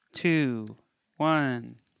2,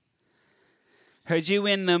 1. Heard you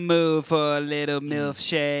in the mood for a little MILF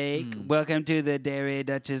shake. Welcome to the Dairy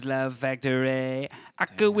Duchess Love Factory. I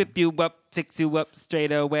could whip you up, fix you up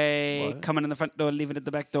straight away. What? Coming in the front door, leaving at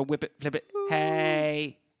the back door, whip it, flip it.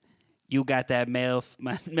 Hey, you got that milk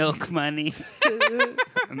money. I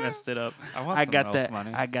messed it up. I got MILF that.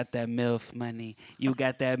 money. I got that MILF money. You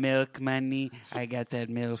got that milk money. I got that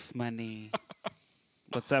MILF money.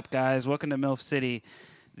 What's up, guys? Welcome to MILF City,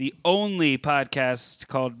 the only podcast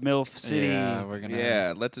called MILF City. Yeah, we're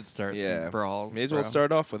gonna let's start yeah. some brawls. May as well bro.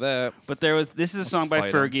 start off with that. But this is a song by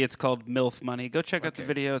fight 'em. Fergie. It's called MILF Money. Go check out the Okay.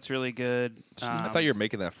 video. It's really good. I thought you were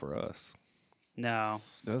making that for us. No.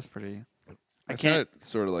 That was pretty. I It can't. sounded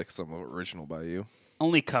sort of like some original by you.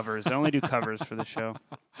 Only covers. I only do covers for the show.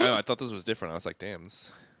 I know. I thought this was different. I was like, damn.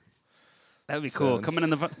 That would be cool. Sounds- Coming in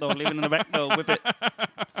the front door, leaving in the back door, whip it,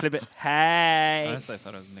 flip it. Hey. Honestly, I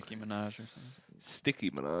thought it was Nicki Minaj or something. Sticky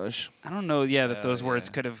Minaj. I don't know, that Oh, those words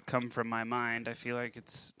yeah. could have come from my mind. I feel like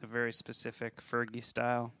it's a very specific Fergie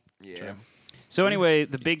style. Yeah. So anyway,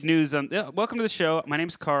 the big news on... welcome to the show. My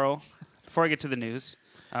name's Carl. Before I get to the news,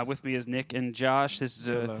 with me is Nick and Josh. This is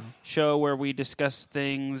a Hello. show where we discuss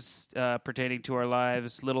things pertaining to our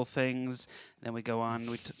lives, little things. Then we go on.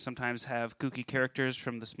 We sometimes have kooky characters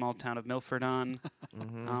from the small town of Milford on.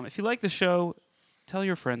 If you like the show, tell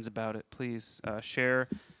your friends about it, please. Share,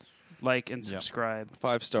 like, and Yep. subscribe.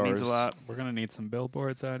 5 stars. Means a lot. We're gonna need some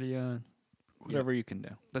billboards out of you. Whatever you can do.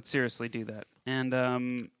 But seriously, do that.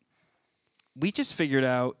 And we just figured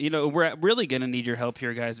out, we're really going to need your help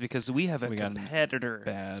here, guys, because we have a We got an competitor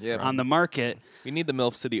Bad. Yeah, bro. on the market We need the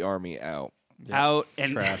MILF City Army out. Yep. out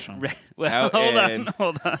and Trash 'em. well, Out and-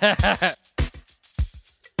 hold on.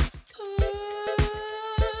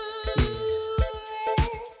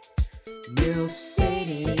 MILF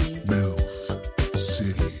City. MILF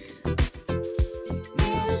City.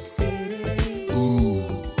 MILF City. Ooh,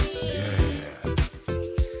 yeah.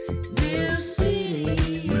 MILF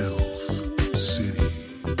City. MILF City.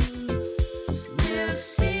 MILF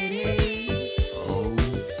City. Oh,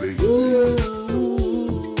 baby.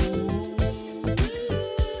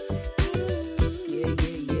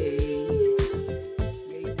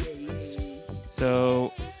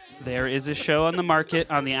 So there is a show on the market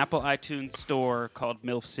on the Apple iTunes store called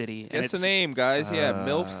MILF City. And That's the name, guys. Yeah,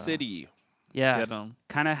 MILF Uh, City. Yeah, Get 'em.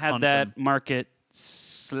 kind of had Hunt that 'em. market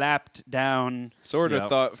slapped down Sort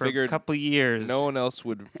of Yep. for a figured couple years. no one else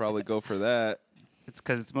would probably go for that. It's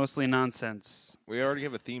because it's mostly nonsense. We already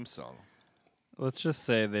have a theme song. Let's just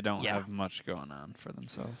say they don't Yeah. have much going on for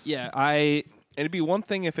themselves. Yeah, And it'd be one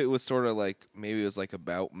thing if it was sort of like, maybe it was like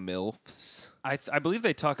about MILFs. I believe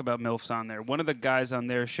they talk about MILFs on there. One of the guys on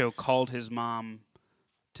their show called his mom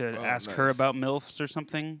to Oh, ask her nice. about MILFs or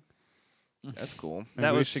something. That's cool. Maybe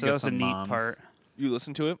That we was, should that get was a some neat moms. part. You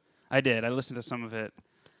listen to it? I did. I listened to some of it.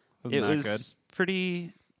 Wasn't It that was good?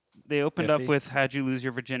 pretty... They opened up Iffy? with How'd You Lose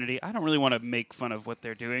Your Virginity? I don't really want to make fun of what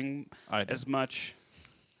they're doing I did. as much.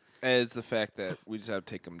 As the fact that we just have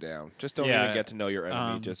to take them down. Just don't Yeah, even get to know your enemy.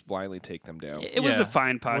 um, Just blindly take them down. It was Yeah. a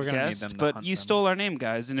fine We're gonna need podcast, them to but hunt you them. stole our name,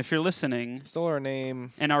 guys. And if you're listening, Stole our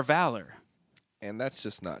name, and our valor. and that's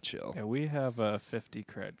just not chill. Yeah, we have a 50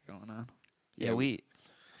 cred going on. Yeah, we...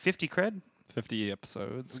 50 cred? 50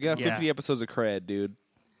 episodes. We got Yeah. 50 episodes of cred, dude.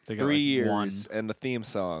 They got 3 like years one. and a theme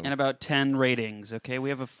song. And about 10 ratings, okay? We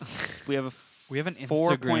have a We have an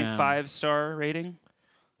 4.5 star rating.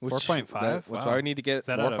 4.5? That's Wow. why I need to get Is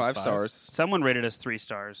that more out of 5 5? stars. Someone rated us 3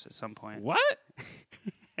 stars at some point. What?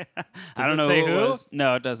 I don't it know say who it who? was.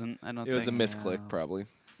 No, it doesn't. I don't It was a think. misclick, Yeah. probably.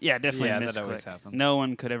 Yeah, definitely Yeah, a that always misclick. happens. No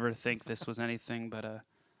one could ever think this was anything but a...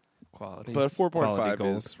 Quality. But 4.5 Quality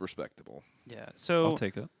gold. is respectable. Yeah. So... I'll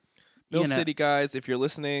take it. Milf You know- City guys, if you're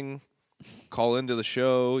listening, call into the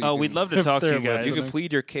show. You Oh, can- we'd love to If talk to you they're guys. You can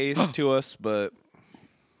plead your case to us, but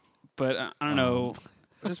But I don't know.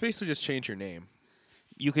 just basically just change your name.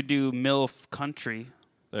 You could do MILF Country.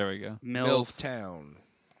 There we go. MILF Town.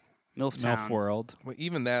 MILF Town. Milf World. Well,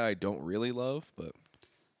 even that I don't really love, but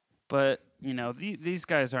But, these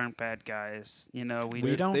guys aren't bad guys. We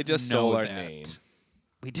don't they just know stole our that. name.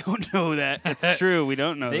 we don't know that. It's true. We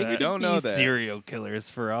don't know They that. could don't be know that. serial killers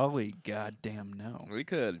for all we goddamn know. We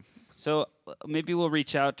could. So maybe we'll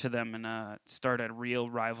reach out to them and start a real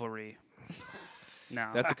rivalry. No.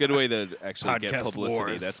 That's a good way to actually get Podcast publicity.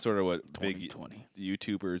 wars. That's sort of what big 2020.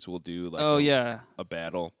 YouTubers will do. Like Oh, yeah. a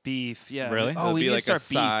battle. Beef, yeah. Really? Oh, It'll we be need like to a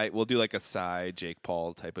start side. We'll do like a side Jake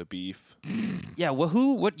Paul type of beef. beef. Yeah, well,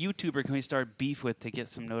 what YouTuber can we start beef with to get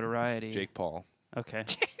some notoriety? Jake Paul. Okay.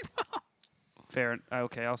 Fair.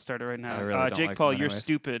 Okay, I'll start it right now. I really don't Jake like Paul, him you're anyways.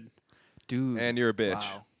 stupid. Dude. And you're a bitch.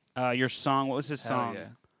 Wow. Your song, what was his Hell song? yeah.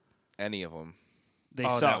 Any of them. They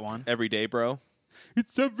Oh, suck. that one. Every day, bro.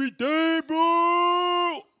 It's every day, bro.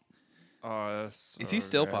 Oh, that's Is he so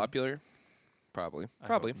still good. popular? Probably. I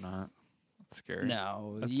Probably. hope not. That's scary.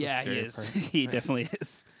 No, That's the yeah, he scary is. part. He definitely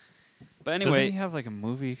is. But Doesn't anyway, he have like a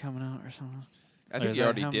movie coming out or something? I Or think is he that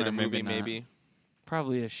already him did or a movie, not? maybe.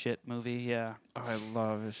 probably a shit movie. Yeah. Oh, I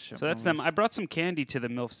love his shit. So that's them. movies. I brought some candy to the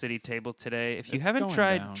MILF City table today. If you It's haven't going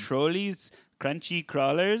tried down. Trolli's Crunchy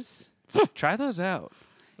Crawlers, try those out.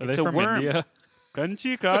 Are It's they a from worm. India?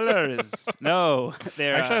 Crunchy Crawlers. No,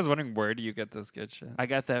 they're. Actually, I was wondering where do you get this good shit? I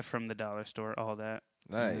got that from the dollar store. All that.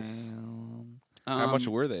 Nice. Um, How much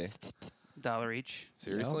were they? $1 each.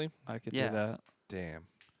 Seriously? I could Yeah. do that. Damn.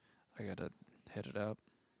 I gotta hit it up.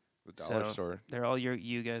 The dollar So, store. They're all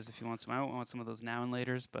you guys if you want some. I don't want some of those Now and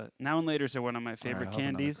Laters, but Now and Laters are one of my favorite All right, I'll have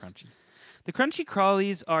another candies. crunchy. The Crunchy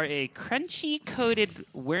Crawlies are a crunchy coated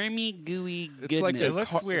wormy gooey goodness. It's like It It's looks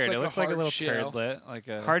hard- weird. it's It like a looks like a hard little shell. turdlet, like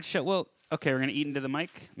a hard shell. Well, okay, we're gonna eat into the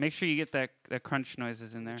mic. Make sure you get that crunch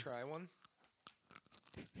noises in there. Try one.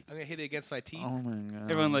 I'm gonna hit it against my teeth. Oh my god!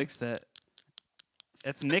 Everyone likes that.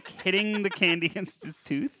 That's Nick hitting the candy against his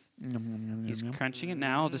tooth. He's crunching it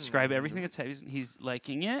now. I'll describe everything that's he's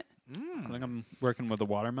liking it. I think I'm working with a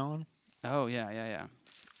watermelon. Oh yeah. Yeah.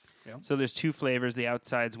 So there's two flavors. The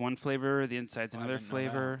outside's one flavor. The inside's Oh, I another didn't know that.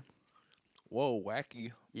 flavor. Whoa,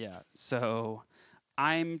 wacky. Yeah. So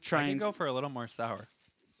I'm I trying. can go for a little more sour.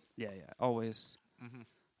 Yeah. Always. Mhm.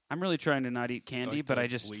 I'm really trying to not eat candy, Like but the I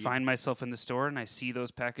just weed. find myself in the store and I see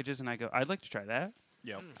those packages and I go, I'd like to try that.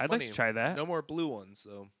 Yep. I'd like to try that. No more blue ones,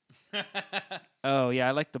 so Oh yeah,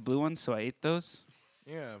 I like the blue ones, so I ate those.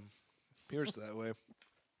 yeah. Appears that way.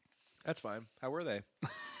 That's fine. How were they?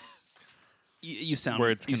 You sound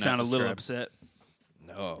Words you cannot sound a little describe. upset.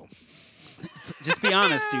 No. Just be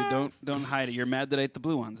honest, dude. Don't hide it. You're mad that I ate the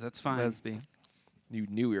blue ones. That's fine. Lesby. You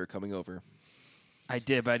knew we were coming over. I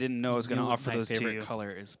did, but I didn't know I was going to offer my those to favorite you. color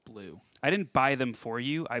is blue. I didn't buy them for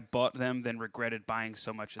you. I bought them, then regretted buying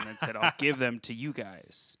so much, and then said I'll give them to you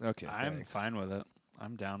guys. Okay. I'm thanks. fine with it.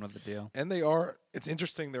 I'm down with the deal. And they are. It's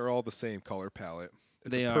interesting. They're all the same color palette.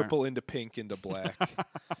 It's They a are. purple into pink into black.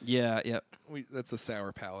 Yeah. That's a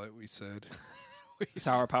sour palette. We said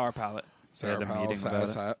Sour Power Palette. sour had a palette. meeting about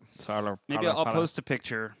Sour- Sour Maybe palette, I'll palette. post a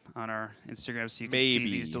picture on our Instagram so you can see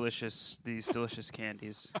Maybe. these delicious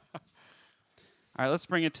candies. All right, let's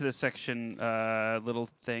bring it to the section, little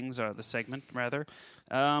things, or the segment rather.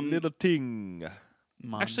 Little ting.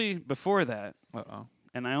 Mom. Actually, before that, Uh-oh.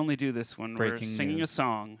 and I only do this when Breaking we're singing news. a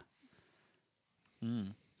song.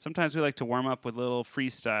 Mm. Sometimes we like to warm up with a little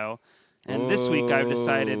freestyle. And this week I've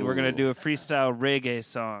decided we're going to do a freestyle reggae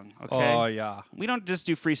song, okay? Oh, yeah. We don't just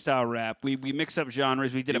do freestyle rap. We mix up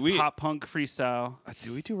genres. We did Do a we? pop punk freestyle.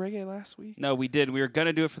 Did we do reggae last week? No, we did. We were going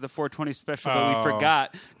to do it for the 420 special, but we Oh.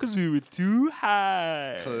 forgot because we were too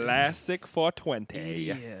high. Classic 420.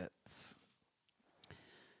 Idiots.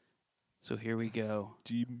 So here we go.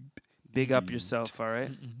 Jim Big up yourself, all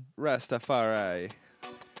right? Rastafari.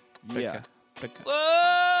 Yeah.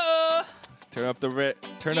 Whoa! Turn up the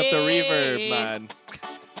reverb, man.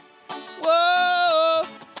 Whoa!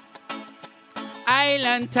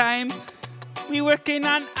 Island time. We working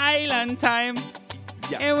on island time.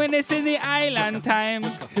 Yeah. And when it's in the island time,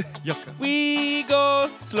 Yucca. we go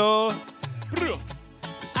slow.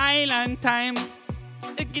 Island time.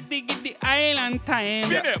 Get the island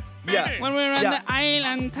time. Yeah. When we're on Yeah. the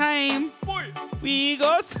island time, we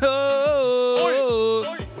go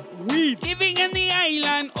slow. Weed. Living in the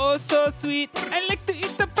island, oh so sweet. I like to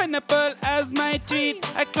eat the pineapple as my treat.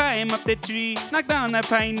 I climb up the tree, knock down a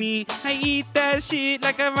piney. I eat that shit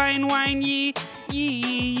like a wine yee.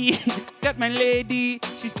 Yee. Got my lady,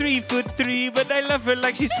 she's 3'3", but I love her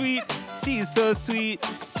like she's sweet. She's so sweet,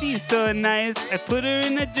 she's so nice. I put her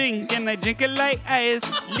in a drink and I drink it like ice.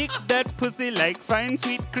 Lick that pussy like fine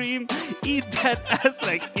sweet cream. Eat that ass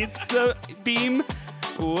like it's a beam.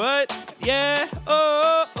 What? Yeah,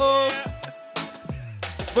 oh.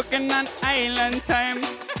 Working on island time.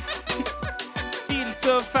 Feel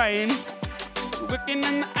so fine. Working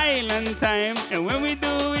on island time. And when we do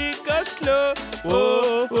it, go slow.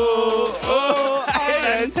 Oh.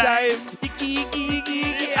 Island time. Icky,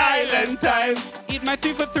 island time. Eat my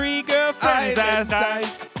 3 for 3 girlfriend's ass.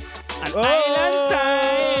 On island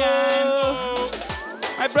time.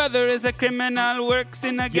 My brother is a criminal, works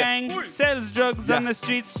in a gang, sells drugs on the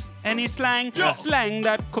streets, any slang. Slang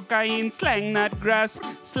that cocaine, slang that grass,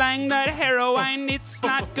 slang that heroin. It's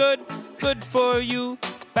not good, good for you,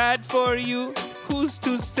 bad for you. Who's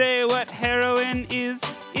to say what heroin is?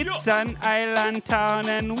 It's an island town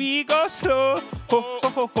and we go slow. Ho, ho,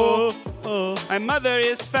 ho, ho, ho. My mother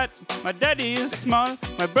is fat, my daddy is small,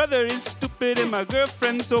 my brother is stupid and my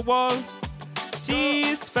girlfriend's a wall.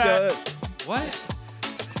 She's fat. What?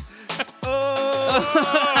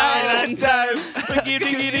 Oh, island time. Diggy,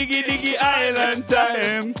 diggy, diggy, diggy, island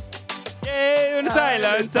time. Yeah, when it's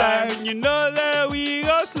island time, you know that we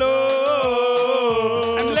go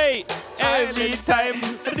slow. I'm late every time.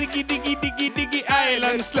 Diggy, diggy, diggy, diggy,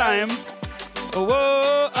 island slime. Oh,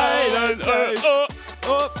 whoa, island time. Oh,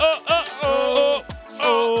 oh, oh, oh, oh,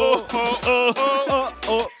 oh, oh, oh, oh,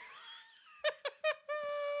 oh, oh.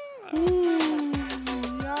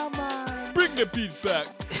 Bring the beat back.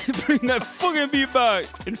 Bring that fucking beat back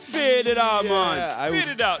and fade it out, man. Fade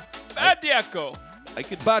it out. Add the echo. I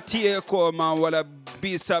could. Bati echo, man, while I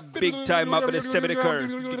beat up big time up in the 70 car.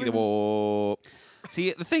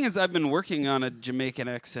 See, the thing is, I've been working on a Jamaican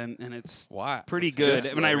accent, and it's Why? pretty good.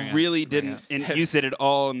 Just And I really didn't use it at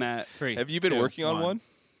all in that. Have you been working on one?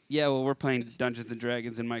 Yeah, well, we're playing Dungeons and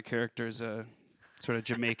Dragons, and my character's a sort of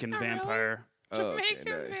Jamaican vampire. Oh, okay,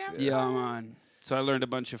 nice. Yeah, man. So I learned a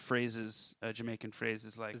bunch of phrases, Jamaican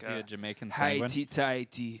phrases like Is he a Jamaican "Hi-ti sanguine?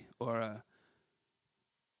 tighty" or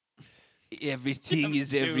 "Everything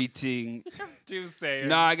is everything." Do say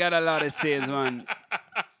No, I got a lot of sayings, man.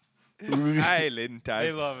 Island I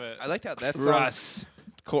time. love it. I liked how that song Russ.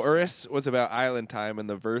 chorus was about island time, and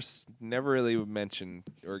the verse never really mentioned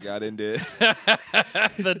or got into it.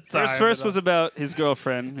 The First verse was about his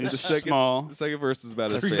girlfriend, who's small. The second verse was about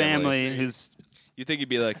his His family, who's You think he'd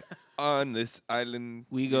be like, on this island,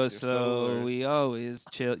 we go slow, we always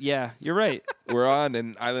chill. Yeah, you're right. we're on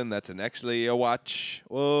an island that's actually a watch.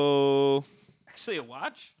 Whoa, Actually, a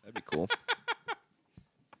watch? that'd be cool.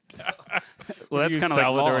 Well, that's kind of like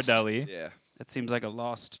Salvador Lost. Dali. Yeah. That seems like a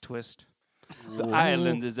Lost twist. The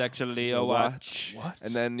island is actually a watch. What?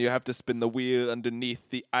 And then you have to spin the wheel underneath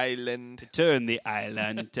the island. Turn the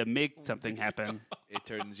island to make something happen. It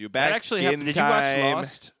turns you That back actually in happened. Did you watch time.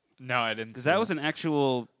 Lost? No, I didn't. Because see that was an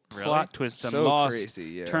actual Really? plot twist on So Lost. crazy,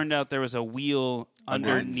 yeah. Turned out there was a wheel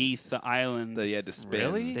underneath the island That you had to spin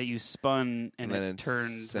Really? that you spun, and then it it turned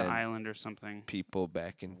the sent- island or something. people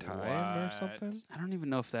back in time or What? something. I don't even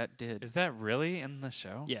know if that did. Is that really in the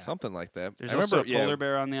show? Yeah. Something like that. There's I also remember, a polar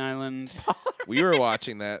bear on the island. we were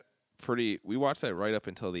watching that we watched that right up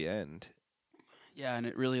until the end. Yeah, and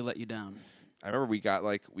it really let you down. I remember we got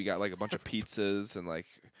like a bunch of pizzas, and like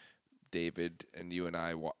David and you and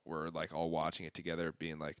I were like all watching it together,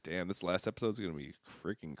 being like, "Damn, this last episode's gonna be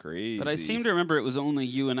freaking crazy." But I seem to remember it was only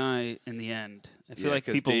you and I in the end. I feel like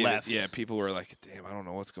 'cause people David- left. Yeah, people were like, "Damn, I don't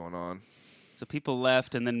know what's going on." So people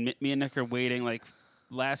left, and then me and Nick are waiting. Like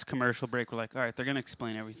last commercial break, we're like, "All right, they're gonna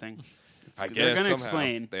explain everything." I guess they're gonna somehow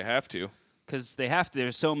explain They have to. because they have to.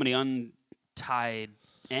 There's so many untied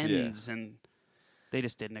ends, and they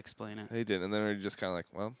just didn't explain it. They did, and then we were just kind of like,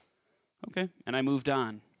 "Well, Okay, and I moved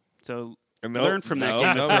on. So and learn from that,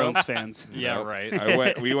 Game of Thrones fans. Yeah, Nope.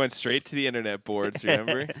 right. We went straight to the internet boards.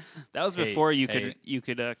 Remember? That was Hey, before you hey.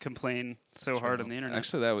 could complain so hard on the internet.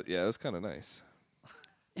 Actually, that was kind of nice.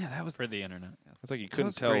 yeah, that was For the internet. It's like you couldn't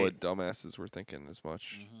was tell great. what dumbasses were thinking as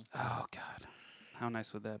much. Oh God, how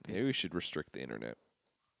nice would that be? Maybe we should restrict the internet.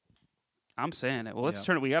 I'm saying it. Well, let's Yeah.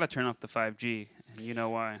 turn it. We got to turn off the 5G, and you know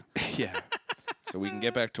why? Yeah. So we can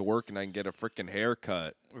get back to work and I can get a freaking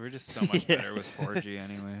haircut. We're just so much better with 4G,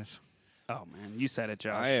 anyways. Oh man, you said it,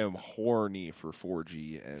 Josh. I am horny for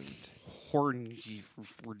 4G, and horny for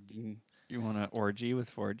 4G. You want an orgy with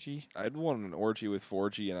 4G? I'd want an orgy with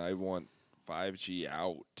 4G, and I want 5G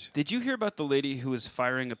out. Did you hear about the lady who was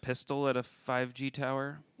firing a pistol at a 5G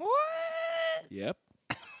tower? Yep.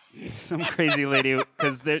 Some crazy lady,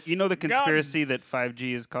 because you know the conspiracy that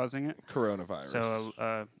 5G is causing it. Coronavirus.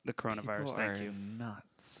 So the coronavirus. People Thank are you.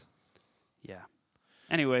 nuts. Yeah.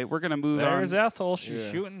 Anyway, we're gonna move There's on. Ethel. She's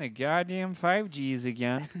Yeah. shooting the goddamn 5Gs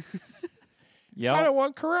again. I Yep. don't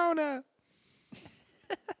want Corona.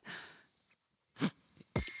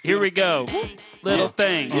 Here we go. Little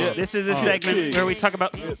things. This is a segment where we talk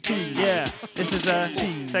about. Yeah. This is a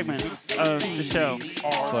segment of the show. It's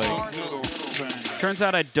like, Turns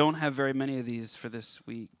out I don't have very many of these for this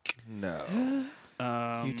week. No.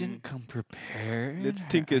 you didn't come prepared. It's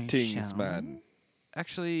Tinker I Tings, shall. man.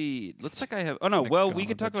 Actually, looks like I have. Oh no. Next Well, go we on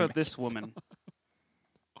could the talk about this Jamaicans. woman.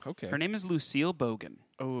 Okay. Her name is Lucille Bogan.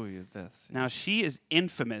 Oh, yeah, this. Now, she is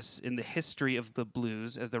infamous in the history of the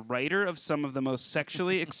blues as the writer of some of the most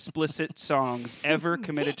sexually explicit songs ever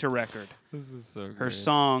committed to record. This is so Her great.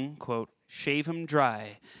 song, quote, Shave 'Em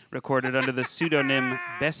Dry, recorded under the pseudonym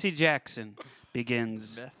Bessie Jackson,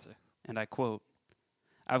 begins, and I quote,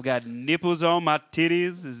 I've got nipples on my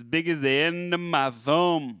titties as big as the end of my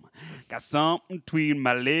thumb. Got something between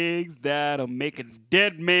my legs that'll make a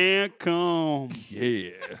dead man come.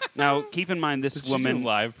 Yeah. Now, keep in mind, this Did she woman, do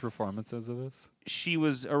live performances of this? she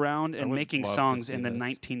was around and would making love to songs see in the this.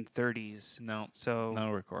 1930s. No. So No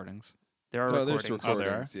recordings. there are No, there's recordings,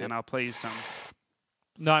 recordings. and Yeah. I'll play you some.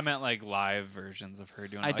 No, I meant like live versions of her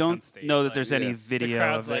doing. I like, don't on stage, know that like, there's any yeah. The video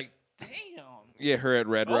crowd's of it. like, damn. Yeah, her at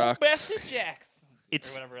Red Oh, Rocks. Bessie Jackson.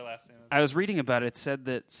 It's- or whatever her last name is. I was reading about it. It said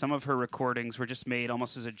that some of her recordings were just made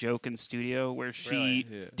almost as a joke in studio, where she Really?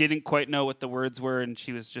 Yeah. didn't quite know what the words were, and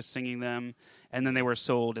she was just singing them. And then they were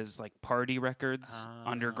sold as like party records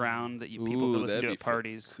underground that people Ooh, could listen that'd to be at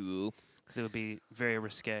parties Cool. because it would be very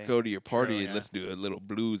risque. Go to your party Oh, and yeah. listen to a little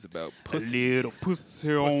blues about A pussy. little pussy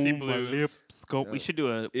Pussy on my blues. lips. We should do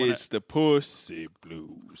a. It's the pussy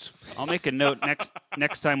blues. I'll make a note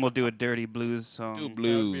next time. We'll do a dirty blues song. Do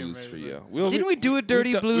blues for you. We'll Didn't we do a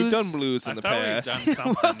dirty blues? We've done blues in I the thought past. we've done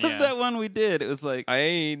something. What was yeah. that one we did? It was like, I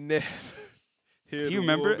ain't never hit Do you a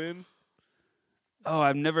remember it? woman, oh,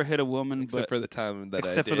 I've never hit a woman, except but for the time that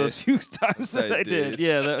except I for did. those few times that I I did. did.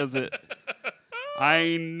 Yeah, that was it. I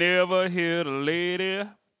ain't never hit a lady,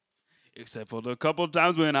 except for the couple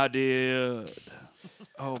times when I did.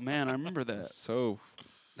 Oh man, I remember that. So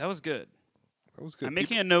That was good. that was good. I'm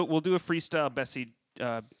making a note. We'll do a freestyle Bessie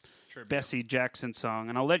Jackson song,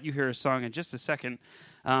 and I'll let you hear a song in just a second.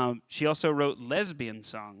 She also wrote lesbian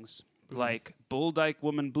songs like Bull Dyke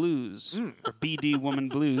Woman Blues or BD Woman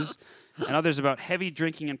Blues, and others about heavy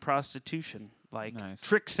drinking and prostitution like Nice.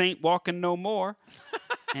 Tricks Ain't Walking No More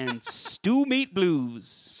and Stew Meat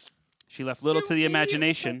Blues. She left little to the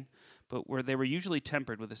imagination, but they were usually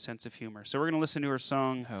tempered with a sense of humor. So we're going to listen to her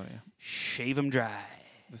song, Oh yeah. Shave 'Em Dry.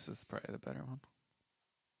 This is probably the better one.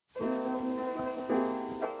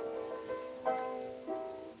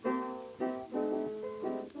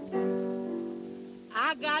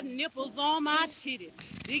 I got nipples on my titties,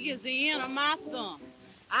 big as the end of my thumb.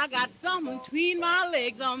 I got something between my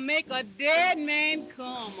legs that'll make a dead man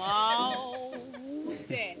come. Oh,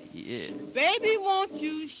 daddy. Yeah. Baby, won't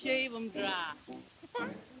you shave 'em dry?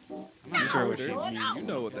 I'm not sure what she means. You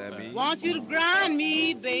know what that means. Want you to grind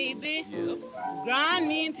me, baby. Yep. Grind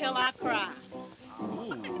me until I cry.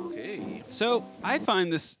 Okay. So I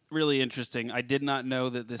find this really interesting. I did not know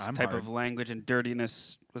that this I'm type hard. of language and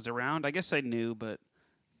dirtiness was around. I guess I knew, but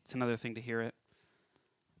it's another thing to hear it.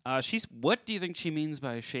 What do you think she means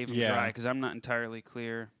by shave 'em Yeah. dry? Because I'm not entirely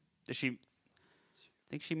clear. Does she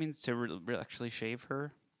think she means to actually shave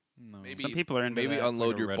her? No. Maybe Some people are into maybe that. unload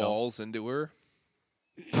Like a your riddle. balls into her.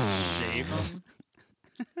 Shave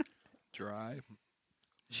 'em? Dry.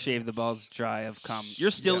 Shave the balls dry of cum.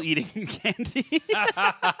 You're still Yeah. eating candy.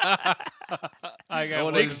 I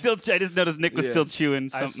got Nick's still. I just noticed Nick was Yeah. still chewing I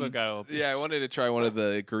something. still got a little piece. Yeah, I wanted to try one of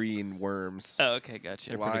the green worms. Oh, okay,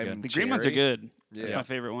 gotcha. They're pretty Lime good. The green ones are cherry. good. That's Yeah. my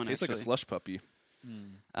favorite one. Tastes like a actually. slush puppy.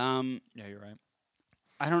 Yeah, you're right.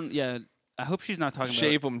 I don't. Yeah, I hope she's not talking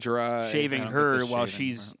Shave them dry. about shaving I don't her get the while shaving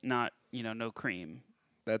she's part. not. No cream.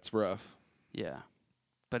 That's rough. Yeah,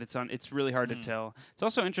 but it's really hard to tell. It's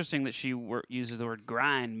also interesting that she uses the word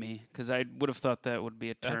grind me because I would have thought that would be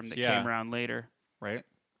a term That's- that yeah. came around later. Right?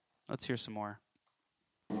 Let's hear some more.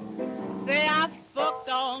 Say I fucked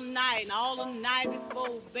all night and all the night before,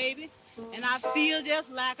 baby. And I feel just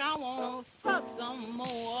like I want to fuck some more.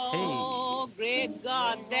 Oh, great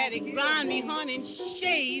God, daddy, grind me, honey, and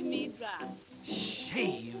shave me dry.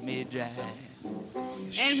 Shave me dry.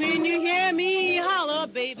 And when you hear me holler,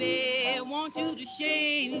 baby, want you to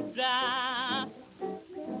shave me dry.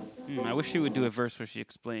 I wish she would do a verse where she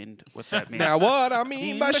explained what that means. Now what I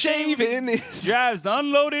mean by shaving is Drives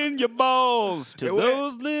unloading your balls till Hey, wait.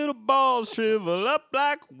 those little balls shrivel up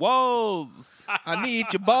like walls. I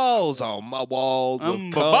need your balls on my walls. of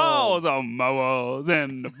My cum. balls on my walls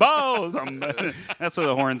and the balls on my... That's where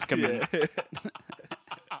the horns come in.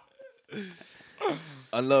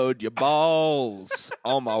 Unload your balls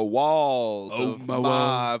on my walls Oh, of my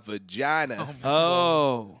my vagina.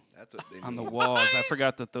 Oh, That's what they on the mean. walls. I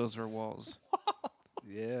forgot that those were walls.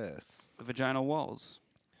 Yes. The vaginal walls.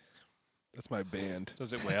 That's my band.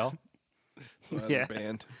 Does it wail? That's my Yeah. other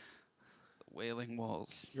band. Wailing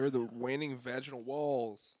walls. You're the waning vaginal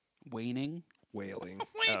walls. Waning? Wailing.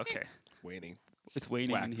 Oh, okay. Waning. It's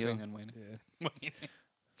waning in here. Waxing and waning. Yeah.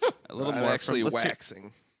 A little I'm more. actually let's hear-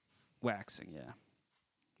 waxing. Waxing, yeah.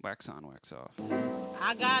 Wax on, wax off.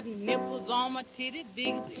 I got nipples on my titty,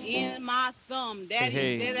 big as the end of my thumb. Daddy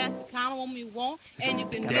Hey, hey. said that's the kind of woman you want, and you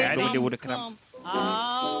can Daddy make woulda them come.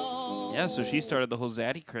 Oh. Yeah, so she started the whole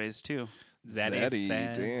Zaddy craze, too. Zaddy,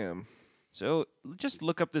 sad. damn. So just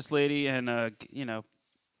look up this lady and,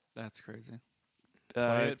 That's crazy.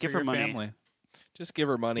 Play it give for her your money. family. Just give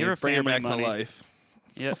her money. Give her Bring her family back money. to life.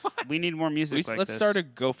 Yeah, we need more music like Let's this. start a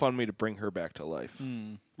GoFundMe to bring her back to life.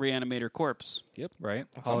 Reanimate her corpse. Right?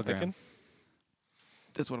 That's what I'm Hologram. thinking.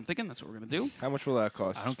 That's what I'm thinking. That's what we're gonna do. How much will that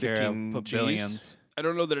cost? I don't care. I'll 15 put Gs? billions. I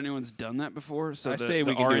don't know that anyone's done that before, so I the, say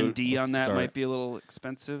the we can do it. R&D on Let's that start. might be a little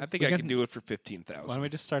expensive. I think We I can can- do it for Why don't 15,000. we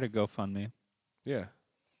just start a GoFundMe? Yeah.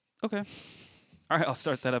 Okay. All right, I'll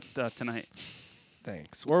start that up tonight.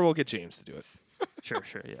 Thanks. Or we'll get James to do it. Sure,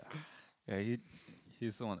 yeah. Yeah,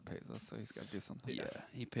 he's the one that pays us, so he's got to do something. Yeah,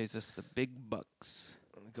 he pays us the big bucks.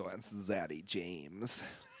 Go on, Zaddy James.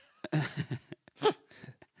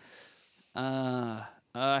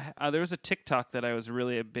 There was a TikTok that I was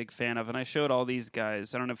really a big fan of, and I showed all these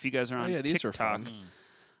guys. I don't know if you guys are on yeah, these are TikTok.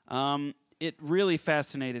 fun. It really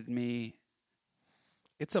fascinated me.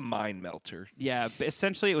 It's a mind melter. Yeah,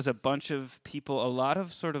 essentially it was a bunch of people, a lot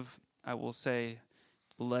of sort of, I will say,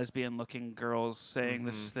 lesbian-looking girls saying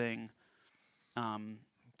this thing.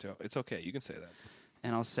 So it's okay. You can say that.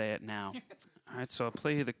 And I'll say it now. All right, so I'll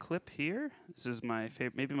play you the clip here. This is my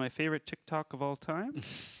maybe my favorite TikTok of all time.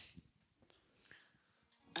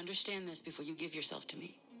 Understand this before you give yourself to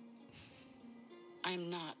me. I am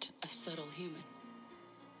not a subtle human.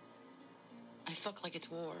 I fuck like it's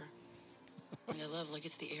war, and I love like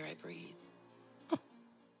it's the air I breathe.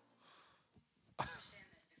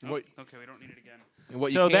 What, Okay, we don't need it again. what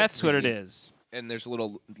you So can't that's what it see- is. And there's a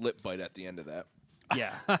little lip bite at the end of that.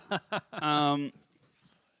 Yeah.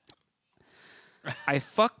 I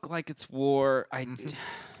fuck like it's war.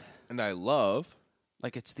 And I love.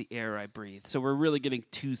 Like it's the air I breathe. So we're really getting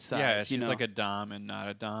two sides. Yeah, she's you know? like a dom and not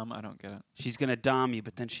a dom. I don't get it. She's gonna dom you,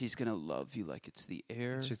 but then she's gonna love you like it's the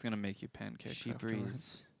air She's gonna make you pancakes. she afterwards.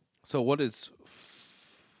 breathes. So what is.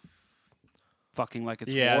 Fucking like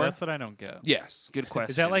it's Yeah, war. that's what I don't get. Yes. Good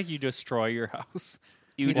question. Is that like you destroy your house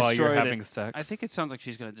you while destroy you're the- having sex? I think it sounds like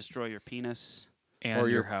she's gonna destroy your penis and or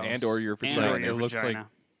your house And or your and vagina. or your It looks like vagina.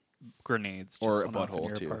 grenades, just or a went off in butthole,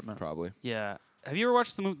 your too. apartment. Probably. Yeah. Have you ever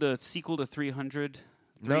watched the sequel to 300?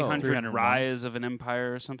 No. 300 301. Rise of an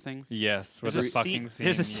Empire or something? Yes, with There's the a fucking scene.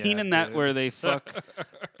 There's a scene yeah, in that dude. where they fuck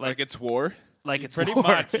Like it's war? like it's Pretty war.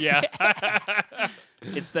 much, yeah.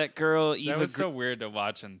 It's that girl Eva. That was so weird to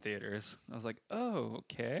watch in theaters. I was like, oh,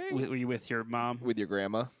 okay. Were you with your mom? With your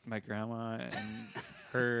grandma? My grandma and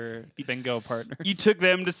her bingo partners. You took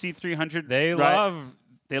them to see 300. They Ri- love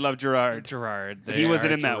They love Gerard. Gerard. He They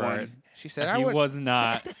wasn't are in that Gerard. one. She said, He was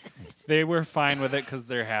not. They were fine with it because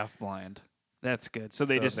they're half blind. That's good. So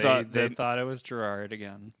they So just they, thought they that. thought it was Gerard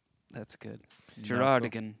again. That's good. No, Gerard cool.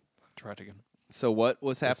 again. Gerard again. So what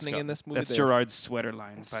was happening Scott. in this movie? That's They're- Gerard's sweater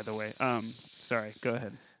line, by the way. Sorry. Go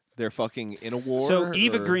ahead. They're fucking in a war? So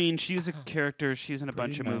Eva or- Green, she was a character. She was in a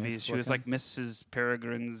bunch of Pretty nice movies. She was like looking. Mrs.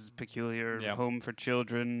 Peregrine's Peculiar Yeah. Home for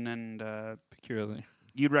Children, and Peculiarly.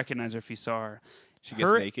 you'd recognize her if you saw her. She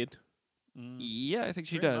gets her- naked? Yeah, I think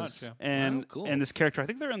she Pretty does. much, yeah. And Oh, cool. and this character, I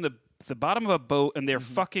think they're in the bottom of a boat, and they're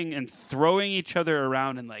fucking and throwing each other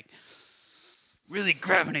around and like really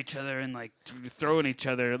grabbing each other and like throwing each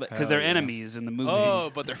other because Hell they're yeah. enemies in the movie. Oh,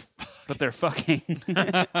 but they're... But they're fucking.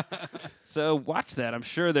 So watch that. I'm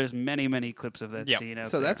sure there's many clips of that Yep. scene out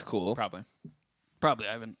So there. that's cool. Probably. Probably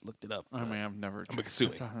I haven't looked it up. I mean, I've never. I'm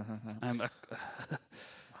assuming. I'm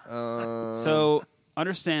Uh, so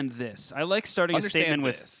understand this. I like starting a understand statement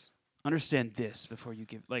with this. understand this before you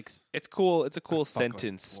give It's cool. It's a cool fuck like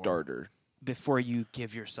sentence war. starter. before you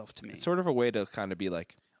give yourself to me. It's sort of a way to kind of be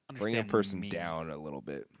like, bring a Understand person me. down a little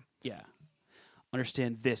bit. Yeah.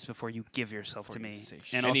 Understand this before you give yourself Before to you me. say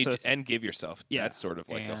shit. And And, also you it's and give yourself. Yeah. That's sort of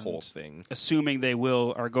like a whole And- thing. assuming they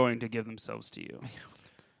are going to give themselves to you.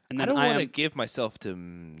 And I then don't I want to am, give myself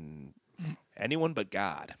to anyone but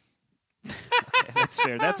God. that's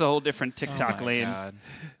fair. That's a whole different TikTok Oh my lane God.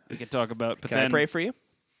 we could talk about. But Can then I pray for you?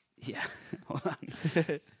 Yeah. Hold on.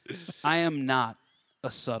 I am not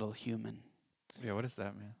a subtle human. Yeah, what does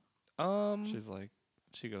that mean? She's like,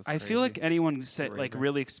 she goes. I feel like crazy. anyone said like Raver.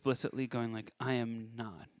 really explicitly going like I am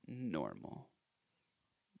not normal.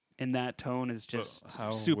 And that tone is just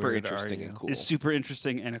How Super weird are interesting you? and cool. is super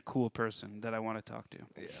interesting and a cool person that I want to talk to.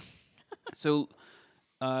 Yeah. So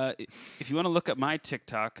if you want to look at my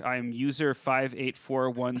TikTok, I'm user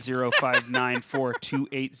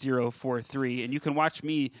 5841059428043 and you can watch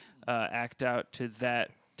me act out to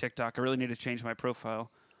that TikTok. I really need to change my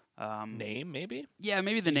profile. Name, maybe? Yeah,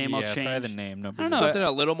 maybe the name I'll Yeah, change. try the name. No, I don't know. Something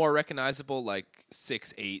a little more recognizable, like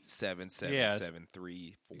 6877773. Yeah.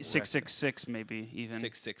 666 maybe even.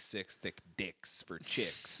 666 thick dicks for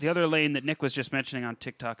chicks. The other lane that Nick was just mentioning on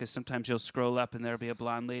TikTok is sometimes you'll scroll up and there'll be a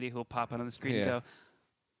blonde lady who'll pop on the screen and Yeah. go,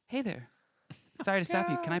 "Hey there, sorry to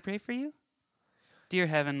stop you. Can I pray for you, dear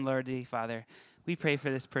Heaven, Lordy Father? we pray for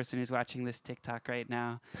this person who's watching this TikTok right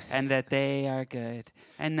now, and that they are good,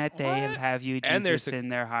 and that they have you, And there's Jesus, a- in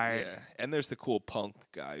their heart. Yeah, and there's the cool punk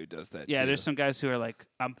guy who does that. Yeah, too. there's some guys who are like,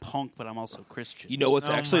 I'm punk, but I'm also Christian. You know what's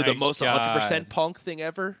Oh actually the my most God. 100% punk thing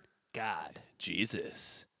ever? God.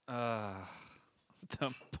 Jesus. The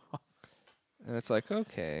And it's like,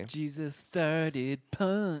 okay, Jesus started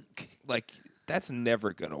punk. like that's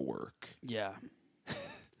never gonna work. Yeah.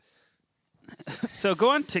 So go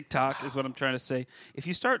on TikTok is what I'm trying to say. If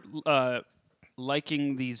you start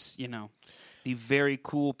liking these, the very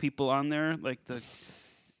cool people on there, like the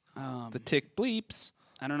Tick bleeps.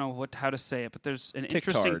 I don't know how to say it, but there's an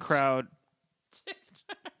interesting Ticktards. crowd.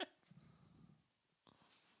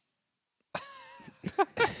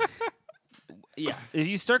 Yeah, if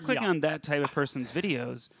you start clicking on that type of person's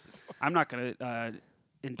videos, I'm not going to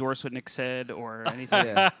endorse what Nick said or anything.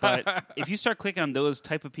 Yeah. But if you start clicking on those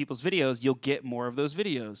type of people's videos, you'll get more of those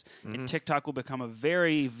videos, Mm-hmm. and TikTok will become a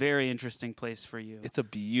very, very interesting place for you. It's a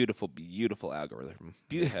beautiful, beautiful algorithm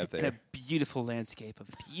they have and there. a beautiful landscape of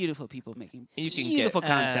beautiful people making You can beautiful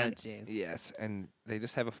get- content. Yes, and they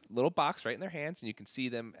just have a little box right in their hands, and you can see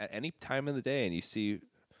them at any time of the day, and you see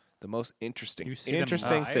the most interesting, You see them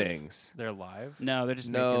live? things. They're live. No, they're just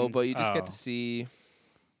No, making, but you just get Oh. to see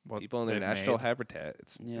What people in their they've natural made. habitat.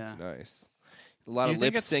 It's Yeah. nice. A lot Do you of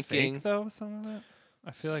lip think it's syncing. fake though? Some of it.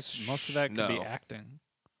 I feel like most of that could be No. acting.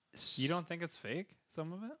 You don't think it's fake?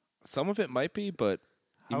 Some of it. Some of it might be, but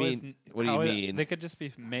you How is mean n- what do you how is- mean? They could just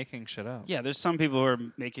be making shit up. Yeah, there's some people who are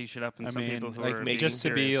making shit up, and I some mean, people who like are making- being Just to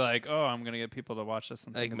be serious. like, oh, I'm gonna get people to watch this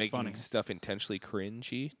and like think it's making funny. stuff intentionally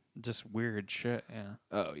cringy. Just weird shit. Yeah.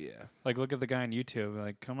 Oh yeah. Like look at the guy on YouTube.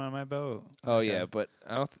 Like, come on my boat. Oh Okay. yeah, but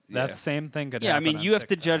I don't. That same thing could Yeah, I happen mean, on you have to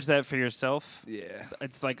TikTok. judge that for yourself. Yeah.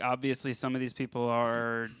 It's like obviously some of these people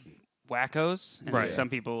are wackos, and Right. some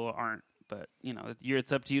people aren't. But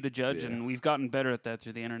it's up to you to judge, Yeah. and we've gotten better at that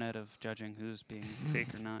through the internet of judging who's being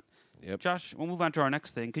fake or not. Yep. Josh, we'll move on to our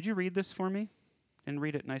next thing. Could you read this for me, and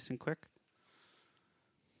read it nice and quick?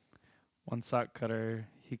 One sock cutter,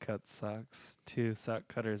 he cuts socks. Two sock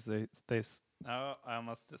cutters, oh, I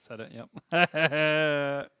almost said it. Yep.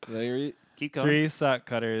 Keep going. Three sock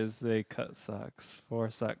cutters, they cut socks. Four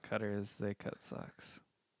sock cutters, they cut socks.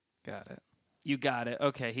 Got it. You got it.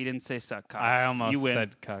 Okay, he didn't say suck cocks. I almost you win.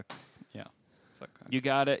 said cucks. Yeah. Suck cocks. You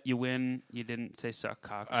got it. You win. You didn't say suck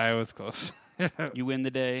cocks. I was close. You win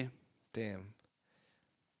the day. Damn.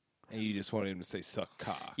 And you just wanted him to say suck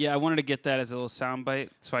cocks. Yeah, I wanted to get that as a little soundbite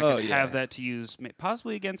so I Oh, could yeah. have that to use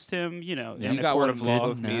possibly against him, in You a got court one of law.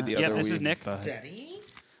 with me the Yeah, other this week. is Nick. But Daddy,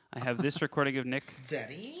 I have this recording of Nick.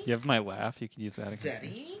 Daddy, you have my laugh. You could use that against me.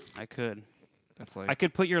 Daddy. I could. That's like I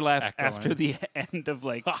could put your laugh Echo after line. the end of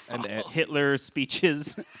like And Hitler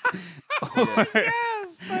speeches.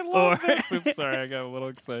 yes, I love Or- this. Oops, sorry, I got a little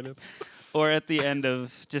excited. Or at the end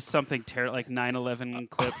of just something terrible, like 9/11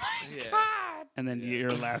 clips, Yeah. and then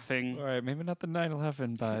you're laughing. All right, maybe not the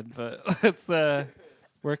 9/11, bud, but let's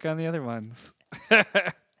work on the other ones.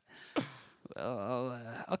 Well,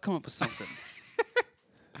 I'll come up with something.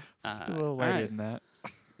 Let's be a little all lighter right. than that.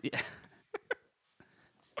 Yeah.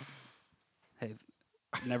 Hey,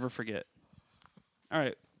 never forget. All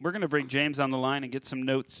right, we're going to bring James on the line and get some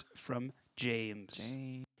notes from James.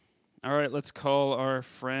 All right, let's call our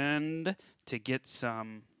friend to get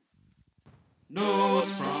some notes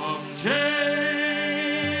from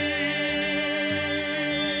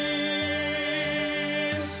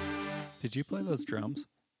James. Did you play those drums?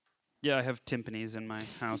 Yeah, I have timpanis in my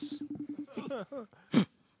house. That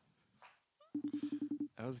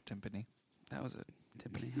was a timpani. That was a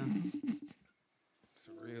timpani, huh? It's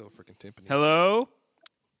a real freaking timpani. Hello?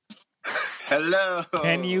 Hello.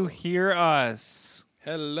 Can you hear us?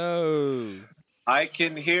 Hello. I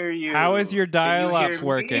can hear you. How is your Can you hear dial-up me?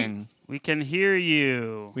 working? We can hear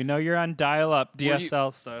you. We know you're on dial-up Were you-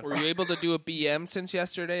 DSL stuff. Were you able to do a BM since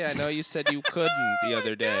yesterday? I know you said you couldn't the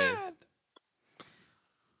other day.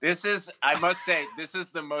 This is, I must say, this is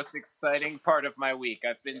the most exciting part of my week.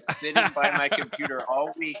 I've been sitting by my computer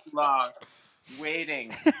all week long,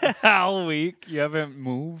 waiting. All week. You haven't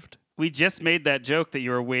moved? We just made that joke that you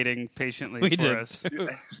were waiting patiently We for did. us.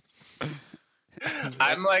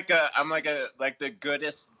 I'm like the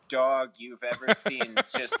goodest dog you've ever seen.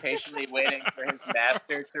 It's just patiently waiting for his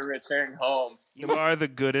master to return home. You are the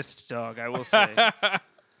goodest dog, I will say.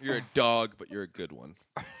 You're a dog, but you're a good one.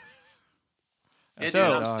 And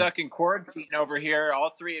So- I'm stuck in quarantine over here. All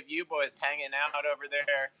three of you boys hanging out over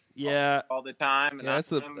there Yeah. all the time. And Yeah, that's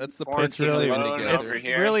the- I'm that's the quarantined It's really- alone together. over It's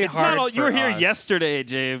here. really It's hard not all, you were for here us. yesterday,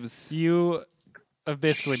 James. You have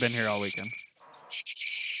basically been here all weekend.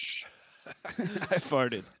 I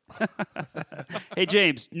farted. Hey,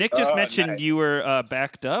 James, Nick just mentioned nice. you were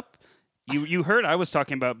backed up. You heard I was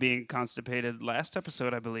talking about being constipated last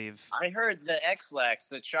episode, I believe. I heard the X-Lax,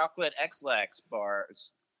 the chocolate X-Lax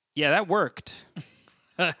bars. Yeah, that worked.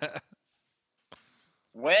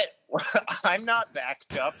 What? I'm not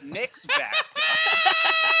backed up. Nick's backed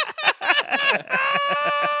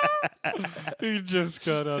up. You just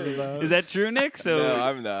got out of that. Is that true, Nick? So, No,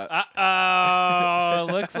 I'm not. Uh-oh.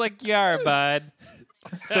 Looks like you are, bud.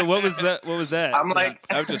 so what was that? What was that? I'm like,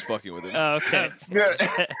 I'm just fucking with him. Oh, okay.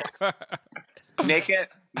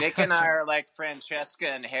 Nick and I are like Francesca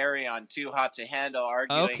and Harry on Too Hot to Handle,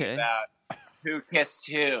 arguing Okay. about who kissed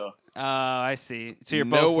who. Oh, I see. So you're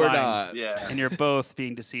no, both we're lying. not. Yeah. And you're both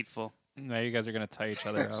being deceitful. Now you guys are going to tie each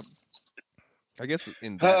other up. I guess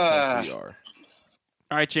in that sense we are.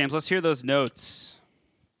 All right, James, let's hear those notes.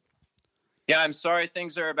 Yeah, I'm sorry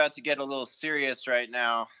things are about to get a little serious right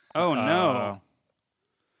now. Oh, no.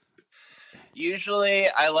 Usually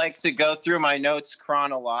I like to go through my notes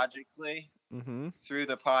chronologically Mm-hmm. through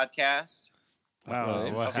the podcast Wow. Uh-oh, this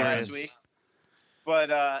is what of happened? last serious. week.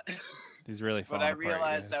 But He's really but falling I apart,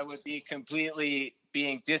 realized guys. I would be completely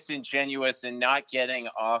being disingenuous and not getting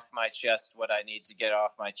off my chest what I need to get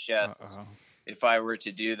off my chest Uh-oh. if I were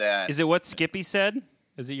to do that. Is it what Skippy said?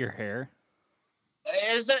 Is it your hair?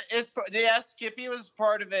 Yeah, Skippy was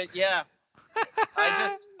part of it. Yeah,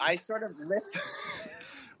 I sort of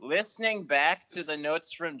listening back to the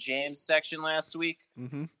notes from James' section last week.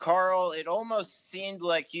 Mm-hmm. Carl, it almost seemed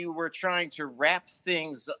like you were trying to wrap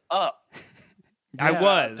things up, I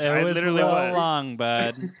was. It I was literally a little was. long,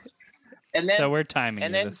 bud. and then So we're timing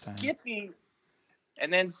and you then this time. Skippy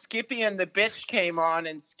and the bitch came on,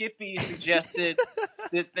 and Skippy suggested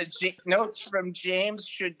that the notes from James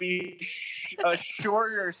should be a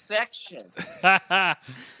shorter section.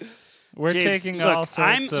 We're James, taking look, all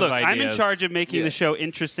sorts of ideas. I'm in charge of making Yeah. the show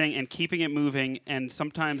interesting and keeping it moving, and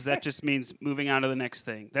sometimes that just means moving on to the next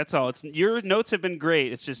thing. That's all. It's your notes have been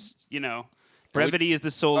great. It's just, brevity is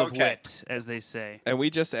the soul of Okay. wit, as they say. And we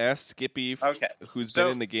just asked Skippy, Okay. who's So-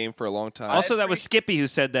 been in the game for a long time. Also, that was Skippy who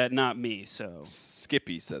said that, not me. So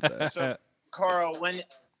Skippy said that. So, Carl, probably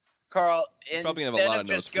instead have a lot of of notes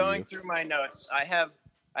just for going you. through my notes, I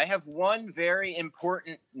have one very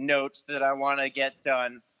important note that I want to get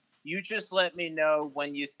done. You just let me know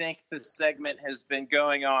when you think the segment has been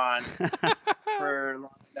going on for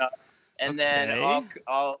long enough, and then Okay.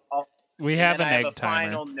 I'll We and have then an I have egg a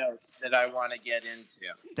timer. final note that I want to get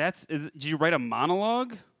into. did you write a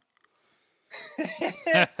monologue?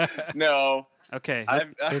 No, Okay. I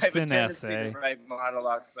have It's a an tendency essay. to write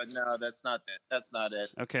monologues, but no, that's not it. That's not it.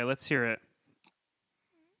 Okay, let's hear it.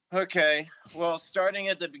 Okay, well, starting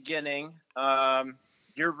at the beginning,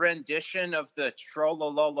 your rendition of the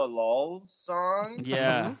Trollolololol song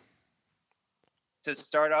Yeah. to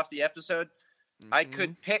start off the episode, I Mm-hmm.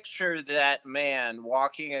 could picture that man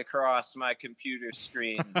walking across my computer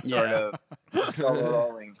screen, sort Yeah. of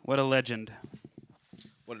trollololling. What a legend.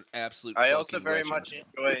 What an absolute. I also fucking very legend.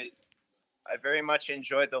 much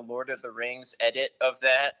enjoy the Lord of the Rings edit of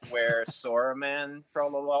that, where Saruman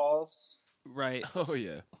trollolols. Right. Oh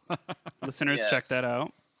yeah. Listeners, Yes. check that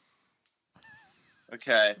out.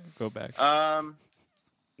 Okay. Go back.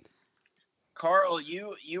 Carl,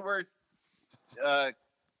 you were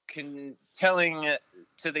telling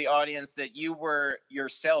to the audience that you were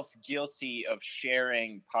yourself guilty of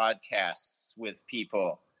sharing podcasts with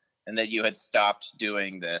people, and that you had stopped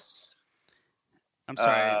doing this. I'm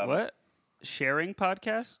sorry. Um, What? Sharing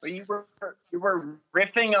podcasts? But you were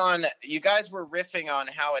riffing on. You guys were riffing on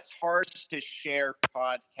how it's hard to share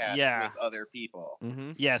podcasts Yeah. with other people.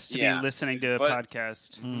 Mm-hmm. Yes, to Yeah. be listening to a But-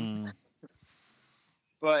 podcast. Hmm.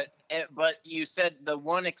 But you said the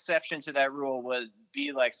one exception to that rule would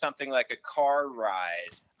be like something like a car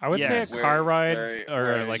ride. I would say Yes. a car ride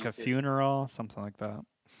Where or like you a could- funeral, something like that.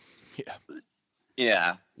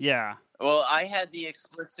 Yeah. Yeah. Well, I had the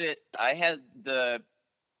explicit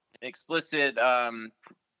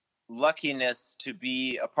luckiness to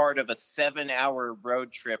be a part of a 7-hour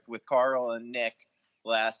road trip with Carl and Nick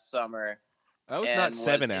last summer. That was and not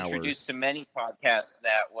 7 was hours. introduced to many podcasts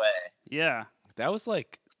that way. Yeah. That was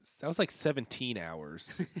like 17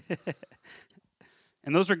 hours.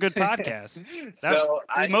 And those were good podcasts. So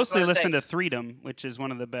I I mostly was gonna listen say- to Freedom, which is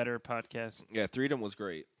one of the better podcasts. Yeah, Freedom was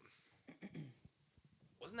great.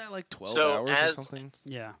 Wasn't that like 12 So hours or as- something?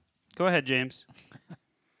 Yeah. Go ahead, James.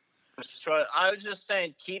 So I was just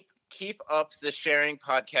saying, keep up the sharing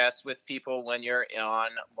podcasts with people when you're on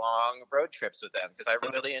long road trips with them, because I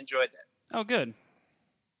really enjoyed that. Oh, good.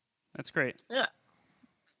 That's great. Yeah.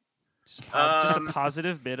 Just a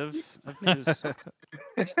positive bit of news.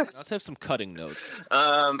 Let's have some cutting notes.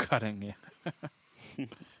 Cutting you.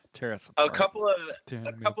 Tear us A apart. couple Damn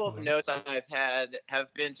of me, boy. notes I've had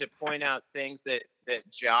have been to point out things that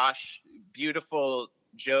Josh, beautiful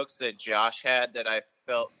jokes that Josh had that I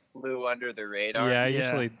felt flew under the radar. Yeah, I Yeah.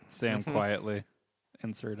 usually say them quietly.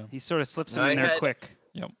 Insert them. He sort of slips them I in there had- quick.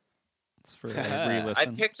 Yep. It's for a I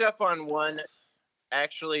re-listen. picked up on one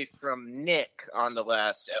actually from Nick on the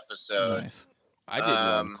last episode. Nice. I did one.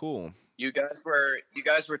 Um, Cool. You guys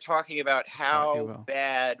were talking about you how will.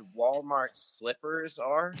 bad Walmart slippers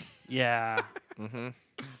are, Yeah. Mm-hmm.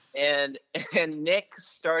 and Nick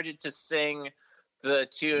started to sing the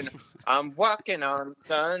tune "I'm Walking on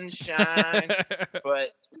Sunshine,"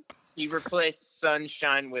 but he replaced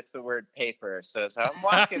sunshine with the word paper. So it's "I'm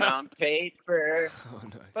walking on paper." Oh,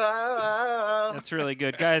 nice. Oh. That's really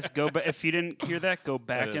good. Guys, go back. If you didn't hear that, go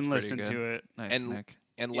back is and pretty listen good. to it. Nice, And- Nick.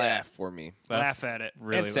 And Yeah. laugh for me. Laugh at it.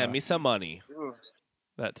 Really and send laugh. me some money. Ooh.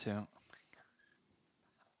 That too.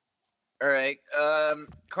 All right,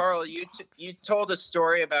 Carl, you told a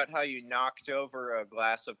story about how you knocked over a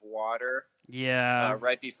glass of water Yeah.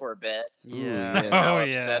 right before bed. Yeah. And how Oh,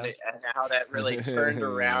 upset yeah. it, and how that really turned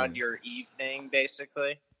around your evening,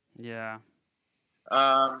 basically. Yeah.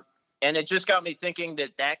 And it just got me thinking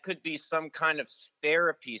that could be some kind of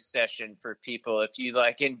therapy session for people if you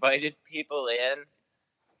like invited people in,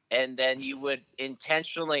 and then you would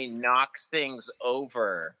intentionally knock things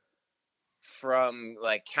over from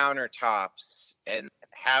like countertops and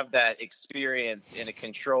have that experience in a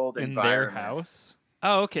controlled In their environment. house?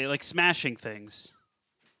 Oh, okay. Like smashing things.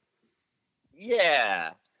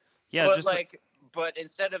 Yeah. Yeah. but Just but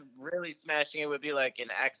instead of really smashing, it would be like an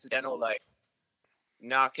accidental, like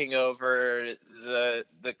knocking over the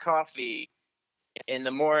coffee in the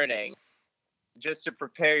morning, just to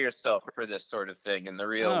prepare yourself for this sort of thing in the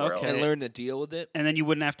real Oh, world. okay. And learn to deal with it. and then you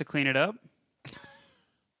wouldn't have to clean it up.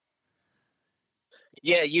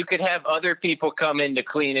 Yeah, you could have other people come in to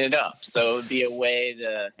clean it up, so it would be a way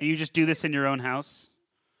to. And you just do this in your own house.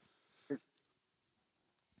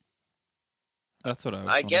 That's what I was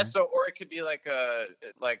I guess so, or it could be like a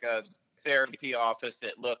therapy office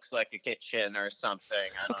that looks like a kitchen or something.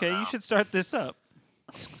 I don't Okay, know. you should start this up.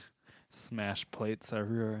 Smash plates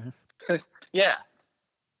everywhere. Yeah,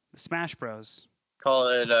 The Smash Bros. call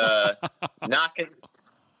it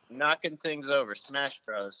knocking things over. Smash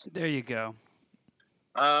Bros. There you go.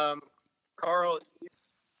 Carl,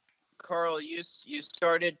 you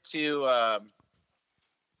started to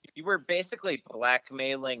you were basically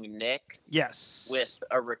blackmailing Nick Yes. with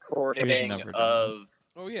a recording never done of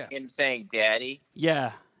Oh, yeah. him saying "Daddy."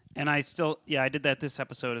 Yeah, and I did that this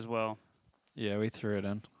episode as well. Yeah, we threw it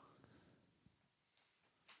in.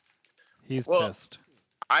 He's Well, pissed.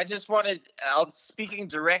 I just wanted. Speaking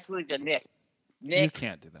directly to Nick. You Nick,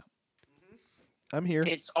 can't do that. I'm here.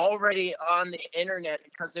 it's already on the internet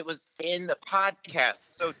because it was in the podcast.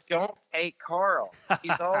 So don't pay Carl.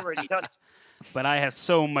 He's already done it. But I have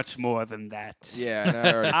so much more than that. Yeah, and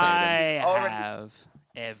I already paid him. I already- have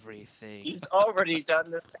everything. He's already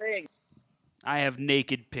done the thing. I have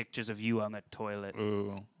naked pictures of you on the toilet,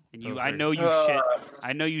 Ooh. and you. Those I are- know you shit.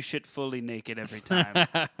 I know you shit fully naked every time.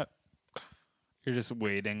 You're just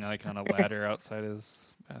waiting like on a ladder outside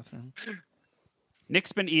his bathroom.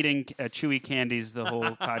 Nick's been eating chewy candies the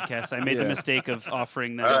whole podcast. I made the Yeah. mistake of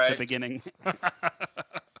offering them All at the right. beginning.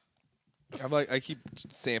 I keep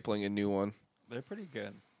sampling a new one. They're pretty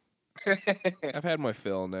good. I've had my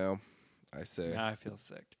fill now, I say. Now I feel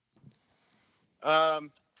sick.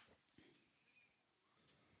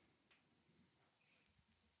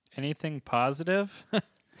 Anything positive?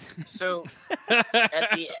 So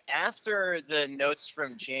after the notes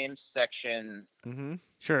from James section, Mm-hmm.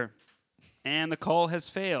 Sure. And the call has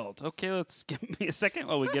failed. Okay, let's give me a second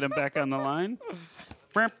while we get him back on the line.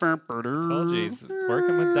 Told you he's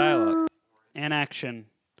working with dial-up. And action.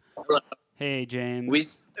 Hey, James. we.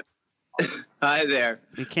 Hi there.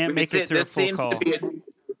 We can't make it through a This full seems call. to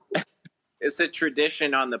be it's a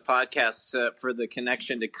tradition on the podcast for the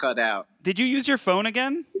connection to cut out. Did you use your phone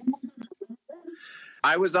again?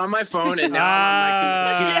 I was on my phone and now I'm on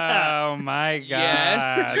my computer. Oh my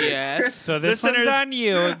god. Yes. So this Listeners- one's on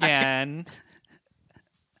you again.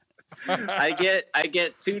 I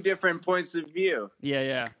get two different points of view.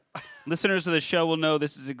 Yeah. Listeners of the show will know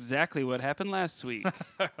this is exactly what happened last week.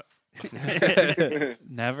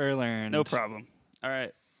 Never learned. No problem. All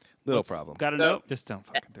right. Little problem. Got a So- note? Just don't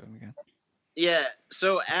fucking do it again. Yeah.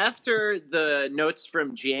 So after the notes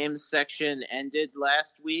from James section ended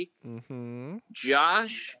last week, Mm-hmm.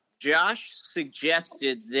 Josh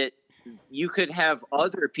suggested that you could have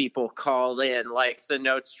other people call in, like the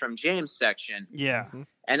Notes from James section, Yeah.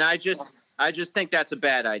 and I just think that's a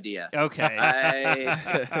bad idea. Okay.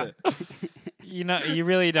 You know, you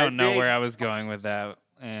really don't know think- where I was going with that,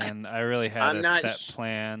 and I really had I'm a not set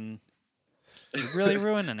plan. You're really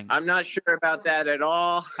ruining it. I'm not sure about that at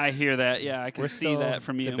all. I hear that. Yeah, I can We're see still that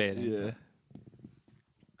from you. debating.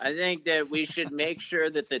 I think that we should make sure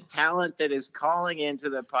that the talent that is calling into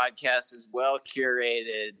the podcast is well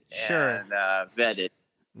curated Sure. and vetted.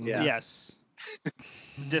 Yeah. Yes.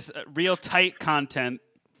 Just real tight content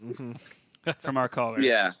from our callers.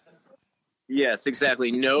 Yeah. Yes,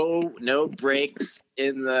 exactly. No breaks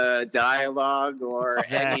in the dialogue or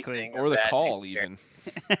Exactly. anything. Or of the that call, nature. even.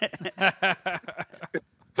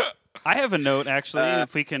 I have a note actually, Uh,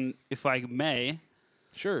 if I may.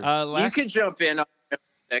 Sure. You Last could jump in on the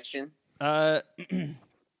section.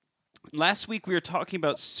 last week we were talking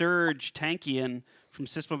about Serge Tankian from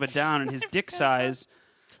System of a Down and his dick size,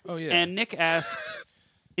 oh, yeah. and Nick asked,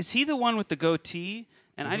 "Is he the one with the goatee?"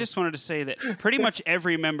 And I just wanted to say that pretty much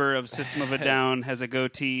every member of System of a Down has a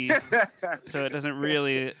goatee, so it doesn't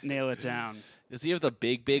really nail it down. Does he have the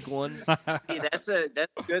big one? See, that's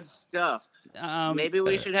good stuff. Maybe Maybe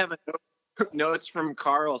we should have a notes from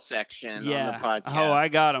Carl section yeah. on the podcast. Oh, I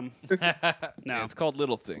got him. No, It's called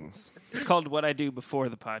Little Things. it's called What I Do Before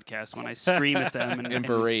the Podcast when I scream at them And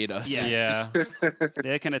berate us. Yes. Yeah,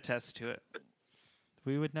 they can attest to it.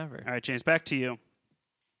 we would never. All right, James, back to you.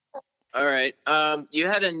 All right. You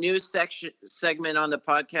had a new segment on the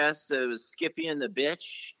podcast that was Skippy and the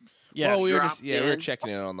Bitch. Yes. Well, we were Dropped we were in.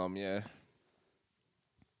 checking in on them, yeah.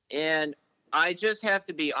 And I just have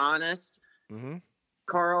to be honest, Mm-hmm.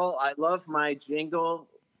 Carl, I love my jingle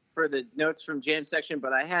for the Notes from James section,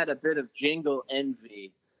 but I had a bit of jingle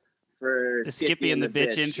envy for The Skippy and the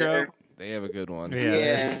Bitch intro. They have a good one. Yeah,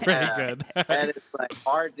 Yeah. it's pretty good. That is like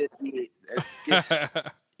hard to beat.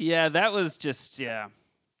 Yeah, that was just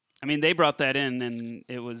I mean, they brought that in, and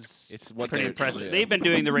it was It's what pretty they're impressive. doing. They've been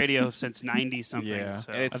doing the radio since 90 something. Yeah.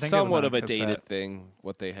 So. And it's I think it was somewhat on of a cassette. dated thing,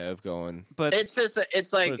 what they have going. but it's just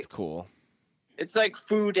it's But like it's cool. it's like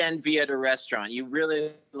food envy at a restaurant. You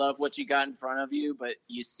really love what you got in front of you, but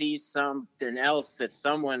you see something else that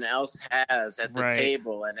someone else has at the Right.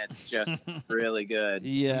 table, and it's just really good.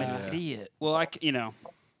 yeah. Idiot. Well,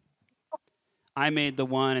 I made the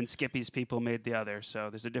one, and Skippy's people made the other. So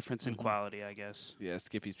there's a difference in quality, I guess. Yeah,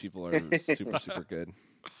 Skippy's people are super good.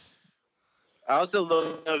 I also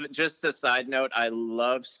love, just a side note, I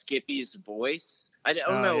love Skippy's voice. I don't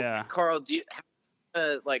Oh, know, yeah. Carl, do you,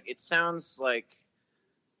 like, it sounds like,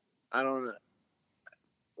 I don't know,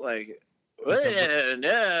 like, I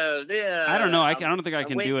don't know. I don't think I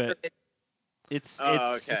can do it. It's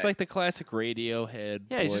Oh, it's okay. It's like the classic Radiohead.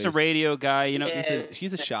 yeah. He's just a voice. radio guy. You know, Yeah.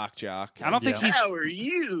 She's a shock jock. I don't think Yeah. he's. How are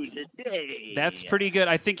you today? That's pretty good.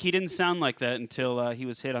 I think he didn't sound like that until he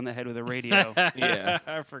was hit on the head with a radio. Yeah.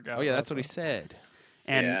 I forgot. Oh yeah, about that's what he that. said.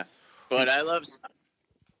 And yeah. But I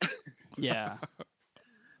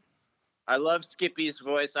love Skippy's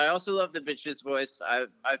voice. I also love the bitch's voice.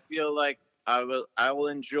 I feel like I will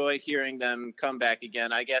enjoy hearing them come back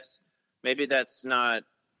again. I guess maybe that's not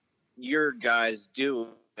your guys doing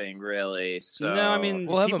really. So no, I mean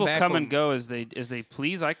We'll have him people back come when- and go as they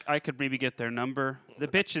please. I could maybe get their number. The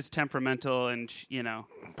bitch is temperamental, and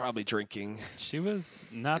Probably drinking She was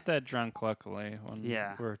not that drunk, luckily, when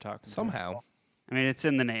Yeah. we were talking. to her. somehow. I mean it's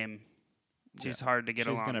in the name. She's hard to get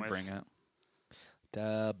She's along gonna with. bring it.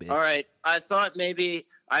 Duh, bitch. all right. I thought maybe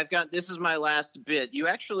this is my last bit. You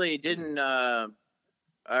actually didn't. I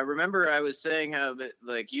remember I was saying how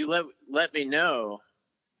like you let me know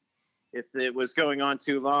if it was going on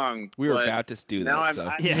too long. We were but about to do now that. I'm, So.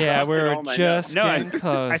 I'm Yeah, Yeah, exhausted we're all my just No, getting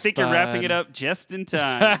close. I think you're wrapping it bud. up just in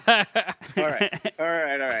time. notes. All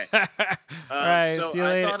right. Right, So see you I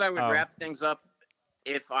later. thought I would Oh. wrap things up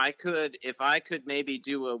if I could maybe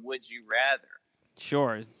do a would you rather.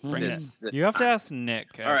 Sure, bring it. This- You have to ask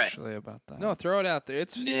Nick All right. actually about that. No, throw it out there.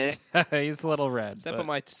 It's Nick. He's a little red. step but- on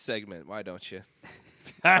my segment. Why don't you?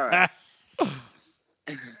 All right.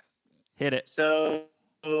 Hit it. So,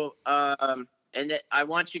 I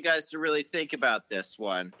want you guys to really think about this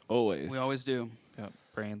one. Always. We always do. Yep,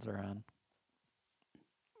 brains are on.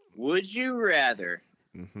 Would you rather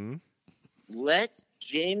Mm-hmm. let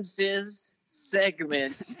James's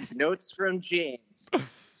segment, Notes from James,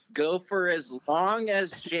 go for as long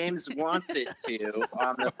as James wants it to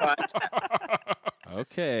on the podcast?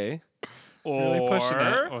 Okay. Really pushing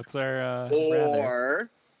it. What's our rather?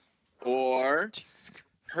 Or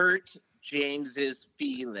hurt James's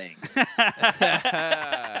feelings.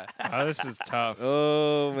 Oh, this is tough.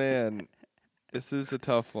 Oh man. This is a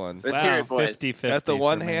tough one. Let's Wow. hear it, boys. 50-50 At the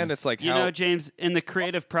one for me. hand, it's like You how know, James, in the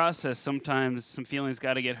creative process, sometimes some feelings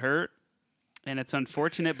got to get hurt, and it's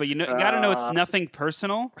unfortunate. But you got to know it's nothing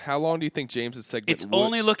personal. how long do you think James's segment? It's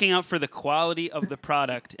only looking out for the quality of the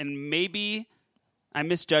product, and maybe I'm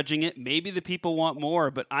misjudging it. Maybe the people want more,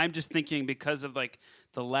 but I'm just thinking because of like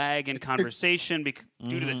the lag in conversation,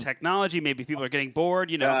 due to the technology, maybe people are getting bored.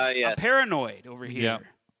 You know, Yeah. I'm paranoid over here. Yeah.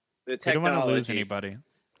 The We don't want to lose technology. anybody.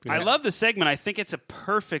 I love the segment. I think it's a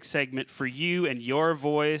perfect segment for you and your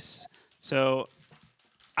voice. So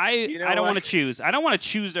I know don't want what? to choose. I don't want to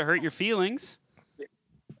choose to hurt your feelings.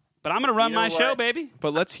 But I'm going to run You know my show, what? baby.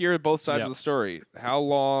 But let's hear both sides Yeah. of the story. How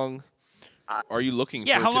long are you looking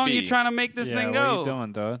Yeah, for how it to long be? are you trying to make this yeah, thing what go? are you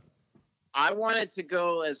doing, Doug? I want it to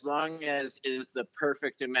go as long as is the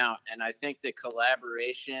perfect amount, and I think the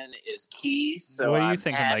collaboration is key. So what are you I'm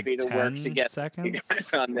thinking, happy like to work 10 together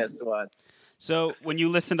seconds? on this one. So when you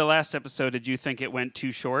listened to last episode, did you think it went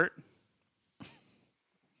too short?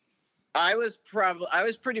 I was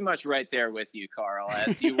pretty much right there with you, Carl,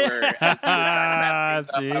 as you were trying to wrap things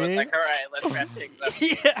up. I was See? like, all right, let's wrap things up.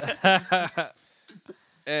 Yeah.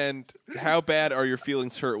 And how bad are your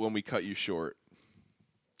feelings hurt when we cut you short?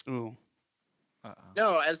 Ooh.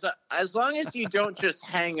 No, as long as you don't just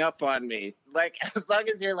hang up on me, like as long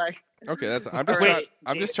as you're like, Okay, that's. I'm just All trying. right,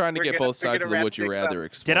 I'm just trying to we're get gonna- both we're sides of gonna the wrap would you things rather up.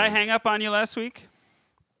 explained. Did I hang up on you last week?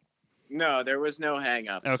 no, there was no hang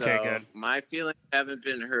up. Okay, so good. My feelings haven't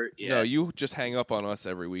been hurt yet. No, you just hang up on us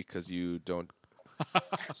every week because you don't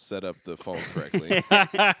set up the phone correctly.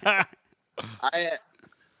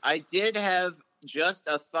 I did have just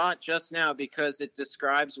a thought just now because it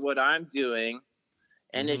describes what I'm doing,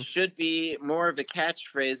 and Mm-hmm. it should be more of a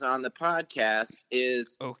catchphrase on the podcast.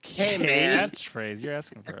 Is Okay. Hey, man. Catchphrase. You're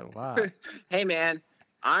asking for a lot. hey man,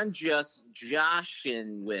 I'm just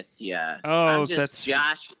joshing with you. Oh, I'm just that's-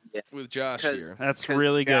 joshing. ya. With Josh 'Cause- here. That's 'Cause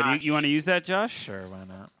really good. Josh- You want to use that, Josh? Sure, why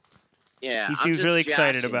not? Yeah, He I'm seems just really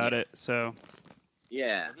excited joshing about you. it. So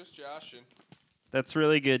Yeah. Just joshing. that's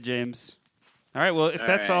really good, James. All right. Well, if All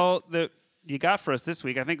that's right. all that you got for us this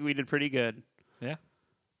week, I think we did pretty good. Yeah.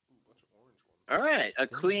 All right, a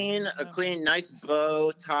clean, nice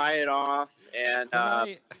bow, tie it off, and A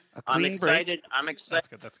I'm clean break. excited. I'm excited. That's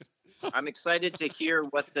good. That's good. I'm excited to hear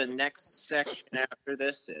what the next section after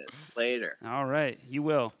this is later. All right. You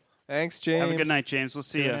will. Thanks, James. Have a good night, James. We'll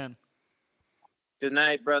see Tune you. in. Good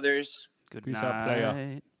night, brothers. Good Peace night. out,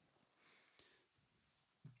 player.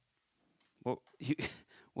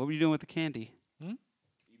 What were you doing with the candy?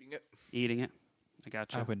 Eating it. Eating it. I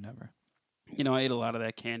got I you. would never. You know, I ate a lot of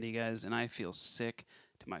that candy, guys, and I feel sick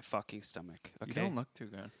to my fucking stomach. You Okay. don't look too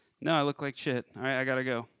good. No, I look like shit. All right, I gotta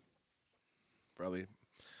go. Probably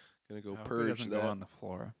gonna go I hope it purge doesn't that. go on the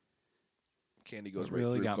floor. Candy goes It right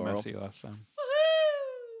really through got Carl. messy last time.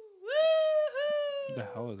 What the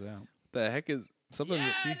hell is that? The heck is something?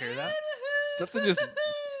 Did you hear that? Something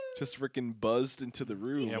just freaking buzzed into the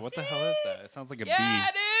room. Yeah, what the hell is that? It sounds like a Yeah,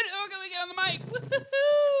 bee. dude. Oh, can we get on the mic?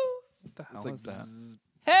 Woo-hoo-hoo. What the hell It's like is that? zzz.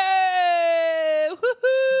 Hey!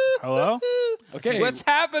 Woo-hoo! Hello? Okay. What's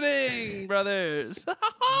happening, brothers?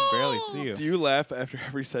 I barely see you. Do you laugh after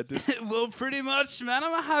every sentence? Well, pretty much, man.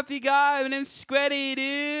 I'm a happy guy. My name's Squetty,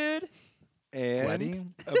 dude. And Sweaty?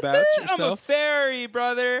 about I'm a yourself? fairy,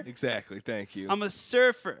 brother. Exactly. Thank you. I'm a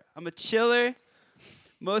surfer. I'm a chiller.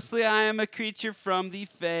 Mostly, I am a creature from the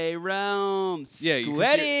Fey realm. Yeah, you- 'cause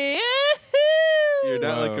Squetty. You're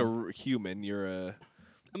not like a Whoa. human. You're a.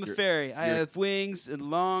 I'm a you're- fairy. I you're- have wings and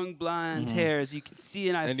long blonde hair, as you can see,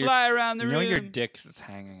 and I And you're- fly around the You know room. your dick is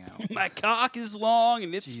hanging out. My cock is long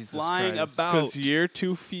and it's Jesus flying Christ. about. Because you're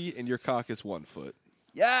 2 feet and your cock is 1 foot.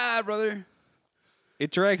 Yeah, brother.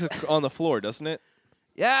 It drags on the floor, doesn't it?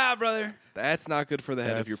 Yeah, brother. That's not good for the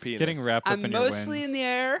head of That's your penis. getting wrapped up I'm in your mostly wings. in the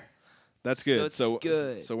air. That's So good. it's So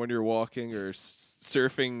good. so when you're walking or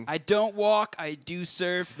surfing, I don't walk. I do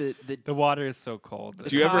surf. The The water is so cold.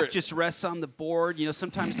 Do you cock ever- just rests on the board. You know,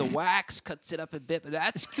 sometimes the wax cuts it up a bit, but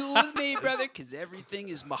that's cool with me, brother, because everything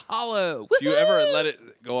is mahalo. do you ever let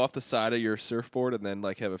it go off the side of your surfboard and then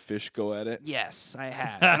like have a fish go at it? Yes, I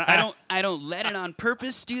have. And I don't let it on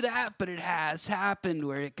purpose do that, but it has happened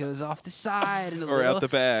where it goes off the side and a Or little out the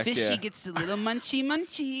back, fishy yeah. gets a little munchy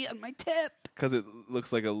on my tip. Because it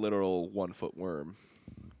looks like a literal 1 foot worm.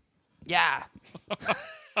 Yeah.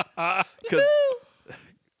 'Cause-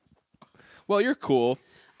 well, you're cool.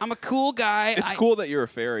 I'm a cool guy. It's cool that you're a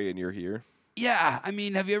fairy and you're here. Yeah, I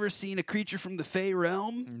mean, have you ever seen a creature from the Fey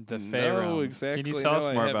realm? The No, Fey realm. exactly. Can you tell No, us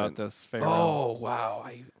I more haven't. about this Fey realm? Oh wow,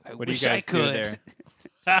 I What do you wish guys I could. do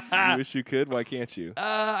there? You wish you could. Why can't you?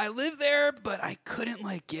 I live there, but I couldn't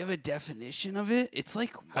like give a definition of it. It's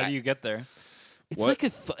like How do you get there? It's What? like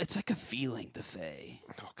it's like a feeling. The Fae.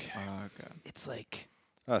 Okay. Oh, God. It's like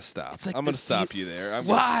Stop. it's like I'm the going to stop feel- you there.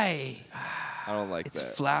 Why? I don't like It's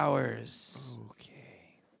that. flowers. Okay.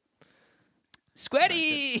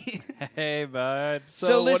 Squiddy. Hey, bud.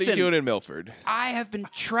 So what are listen, you doing in Milford? I have been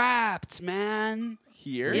trapped, man.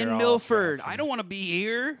 Here? In all Milford. trapped. I don't want to be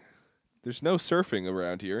here. There's no surfing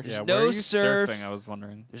around here. Yeah, no where are you surf. surfing? I was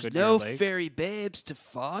wondering. There's Goodyear no Lake? fairy babes to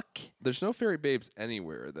fuck. There's no fairy babes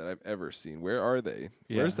anywhere that I've ever seen. Where are they?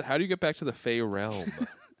 Yeah. How do you get back to the Fey realm?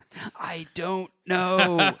 I don't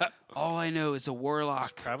know. All I know is a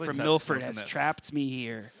warlock probably from some Milford smoking has that trapped me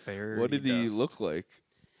here. Fairy What did he dust. look like?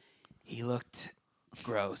 He looked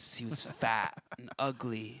gross. He was fat and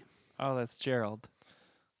ugly. Oh, that's Gerald.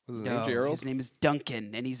 Was his No, name Gerald? his name is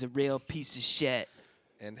Duncan, and he's a real piece of shit.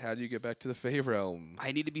 And how do you get back to the Fey realm?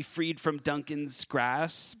 I need to be freed from Duncan's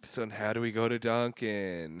grasp. So how do we go to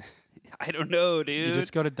Duncan? I don't know, dude. You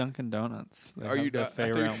just go to Dunkin' Donuts. They Are have you the not- Fey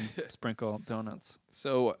I thought- Realm sprinkle donuts?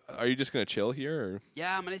 So are you just gonna chill here, or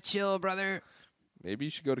Yeah, I'm gonna chill, brother. maybe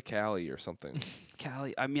you should go to Cali or something?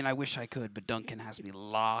 Callie, I mean, I wish I could, but Duncan has me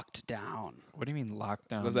locked down. What do you mean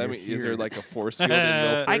lockdown? Does that You're mean is there here. like a force field in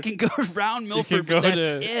Milford? I can go around Milford, go but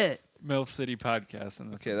that's to- it. MILF City podcast?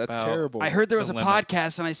 And Okay, that's about- terrible. I heard there was The a limits.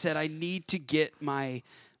 podcast, and I said I need to get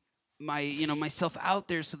myself out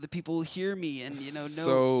there so that people will hear me and know.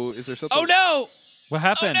 So is there something? Oh no! What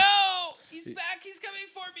happened? Oh no! He's back. He's coming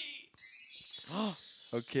for me.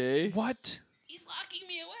 Okay, What? He's locking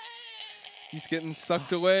me away. he's getting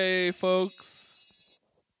sucked away, folks.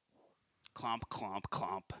 Clomp, clomp,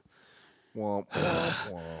 clomp. Womp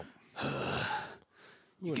womp womp.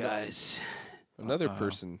 You guys. Another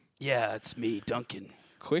person. Yeah, it's me, Duncan.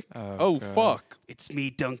 Quick. Oh, Oh, God. fuck. It's me,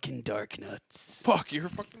 Duncan Darknuts. Fuck, you're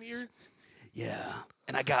fucking here. Yeah.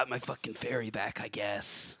 And I got my fucking fairy back, I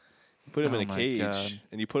guess. Put him Oh in a my cage, God.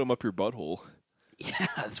 and you put him up your butthole. Yeah,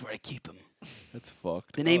 that's where I keep him. That's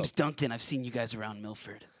fucked. The name's up. Duncan. I've seen you guys around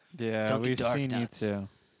Milford. Yeah, Dunkin' we've Dark seen Nuts. you too.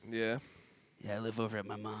 Yeah. Yeah, I live over at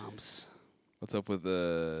my mom's. What's up with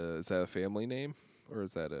is that a family name? Or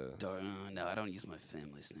is that a... No, I don't use my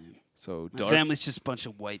family's name. So My Dark family's just a bunch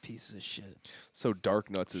of white pieces of shit. So Dark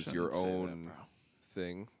Nuts is Shouldn't your say that, own bro.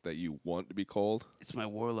 thing that you want to be called? It's my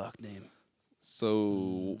warlock name.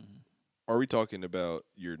 So are we talking about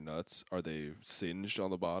your nuts? Are they singed on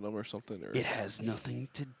the bottom or something? Or It has nothing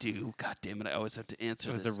to do. God damn it! I always have to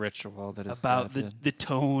answer It was this a ritual that is about the adopted. the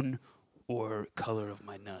tone or color of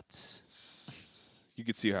my nuts. You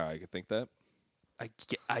could see how I could think that.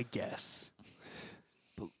 I guess.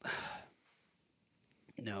 But,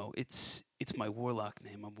 no, it's my warlock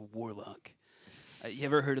name. I'm a warlock. You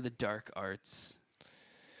ever heard of the dark arts?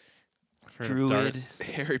 I've heard of Druid. darts.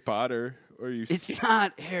 Harry Potter, or you? It's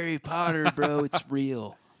not Harry Potter, bro. It's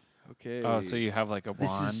real. Okay. Oh, so you have like a This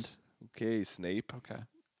wand? is. Okay, Snape. Okay.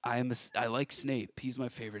 I like Snape. He's my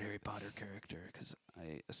favorite Harry Potter character because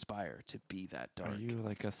I aspire to be that dark. Are you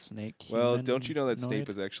like a snake? Well, don't you know that humanoid? Snape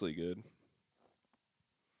is actually good?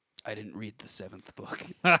 I didn't read the 7th book.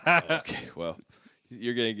 Okay, well,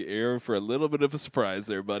 you're gonna get in for a little bit of a surprise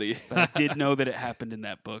there, buddy. But I did know that it happened in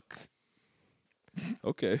that book.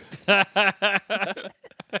 Okay.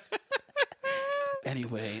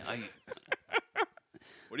 Anyway,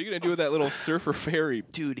 What are you gonna do with that little surfer fairy?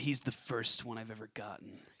 dude, he's the first one I've ever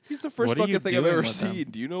gotten. He's the first What are you fucking thing I've doing ever with them? seen.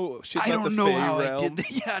 Do you know shit I about don't the know Fey how realm? I did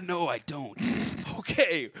that. Yeah, no, I don't.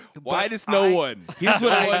 Okay, why But does no one? Here's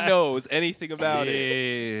what no I- one knows anything about it.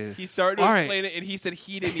 Jeez. He started to All right. explain it, and he said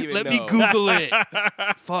he didn't even Let know. me Google it.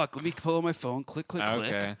 Fuck, let me pull out my phone. Click, click, Okay.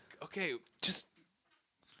 click. Okay, just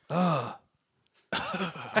I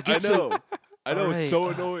I get know, I know, All it's so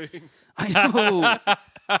right, annoying. I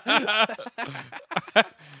know.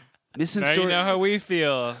 Missing Now story. you know how we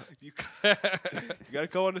feel. You gotta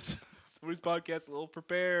go on to somebody's podcast a little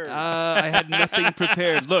prepared. I had nothing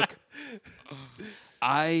prepared. Look,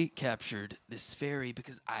 I captured this fairy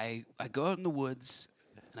because I go out in the woods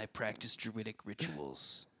and I practice druidic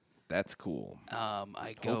rituals. That's cool.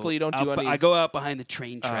 I go. Hopefully you don't out do be- any- I go out behind the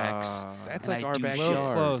train tracks. That's and like I our do A shit. little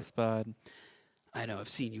backyard. close, bud. I know. I've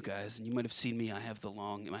seen you guys, and you might have seen me. I have the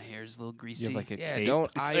long. My hair is a little greasy. You have like a Yeah, cape.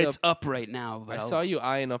 don't it's, eye it's up. up right now. But I I'll- saw you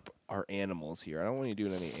eyeing up our animals here. I don't want you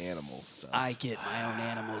doing any animal stuff. I get my own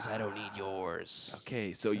animals. I don't need yours.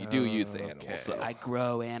 Okay, so you do use the Okay. animals. though. I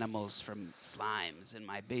grow animals from slimes in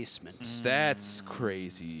my basement. That's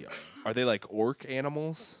crazy. Are they like orc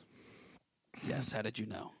animals Yes. How did you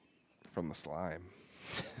know? from the slime?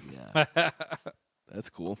 Yeah. That's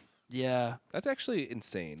cool. Yeah. That's actually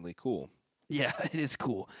insanely cool. Yeah. It is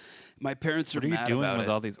cool. My parents What are are you mad doing about with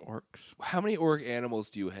it. all these orcs? How many orc animals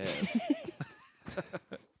do you have?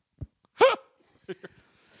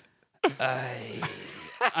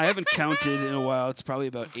 I haven't counted in a while. It's probably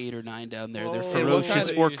about 8 or 9 down there. They're Holy ferocious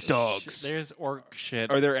shit. orc dogs. There's orc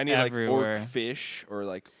shit. Are there any everywhere. like orc fish or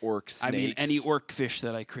like orc snakes? I mean, any orc fish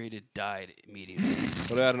that I created died immediately.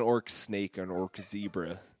 What about an orc snake or an orc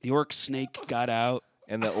zebra? The orc snake got out.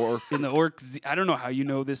 And the orc And the I don't know how you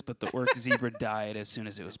know this, but the orc zebra died as soon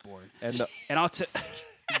as it was born. and And I'll tell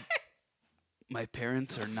my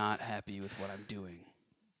parents are not happy with what I'm doing.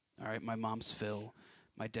 All right, my mom's Phil,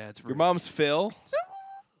 my dad's your Rick. mom's Phil.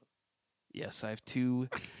 Yes, I have 2.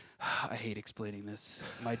 I hate explaining this.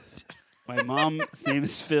 My mom's name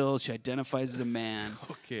is Phil. She identifies as a man.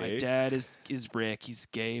 Okay. My dad is Rick. He's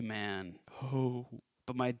a gay man. Oh.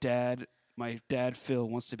 But my dad Phil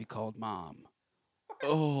wants to be called Mom.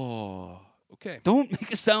 Oh. Okay. Don't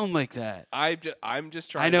make it sound like that. I'm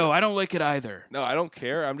just trying. I know. I don't like it either. No, I don't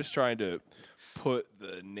care. I'm just trying to put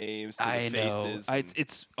the names to I the know. faces.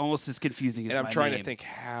 It's almost as confusing as and I'm my trying name. to think,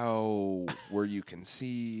 how were you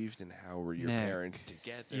conceived and how were your Nick, parents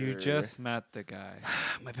together? You just met the guy.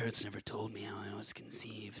 My parents never told me how I was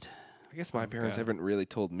conceived. I guess my parents God. haven't really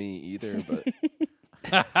told me either,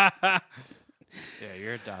 but Yeah,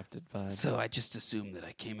 you're adopted, bud. So I just assumed that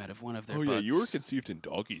I came out of one of their oh butts. yeah, you were conceived in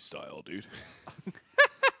doggy style, dude.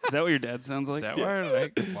 Is that what your dad sounds like? Is that why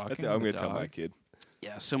like That's walking how I'm the gonna tell my dog? kid.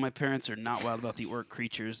 Yeah, so my parents are not wild about the orc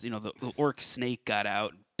creatures. You know, the orc snake got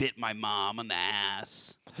out, bit my mom on the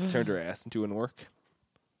ass, Turned her ass into an orc.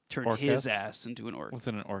 turned Orcus? his ass into an orc. Was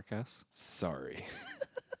it an orcas? Sorry.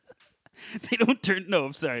 They don't turn. No,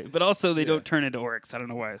 I'm sorry, but also they don't turn into orcs. I don't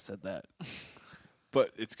know why I said that.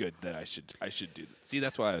 But it's good that I should do that. See,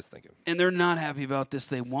 that's why I was thinking. And they're not happy about this.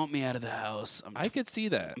 They want me out of the house. I could see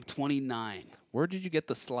that. I'm 29. Where did you get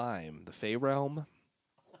the slime? The Fey Realm?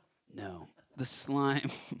 No, the slime.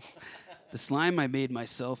 The slime I made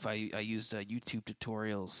myself. I used YouTube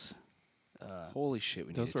tutorials Holy shit,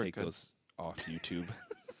 we need Those to were take good. those off YouTube.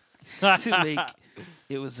 to make.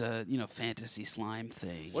 It was a fantasy slime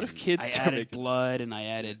thing. What if And kids I start added making- blood and I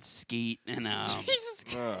added skeet and and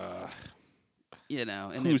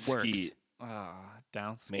Who's it worked. Skeet?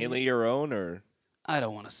 Down Mainly your own, or I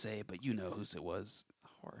don't want to say, but you know whose it was.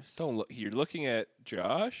 horse. don't look? You're looking at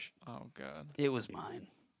Josh, Oh god. It was mine.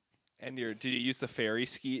 and did you use the fairy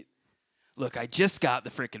Skeet? Look, I just got the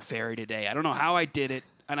frickin' fairy today. I don't know how I did it,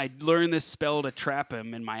 and I learned this spell to trap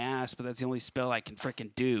him in my ass, but that's the only spell I can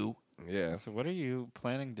frickin' do. Yeah. So what are you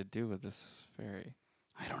planning to do with this fairy?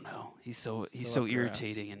 I don't know. He's so Still up your ass.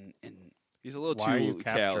 irritating and He's a little Why are you too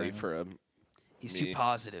capturing Cali him? for a. he's Me. too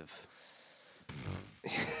positive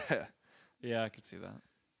Yeah, I could see that.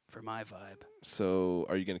 for my vibe. So,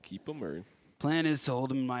 are you gonna keep him or? Plan is to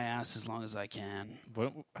hold him in my ass as long as I can.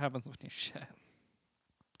 What happens when you shed?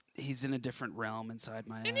 He's in a different realm inside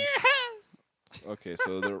my ass. Okay,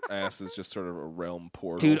 so the ass is just sort of a realm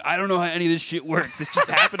portal. Dude, I don't know how any of this shit works. It's just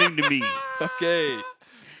happening to me. Okay.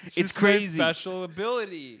 It's Just my crazy. special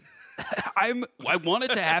ability. I want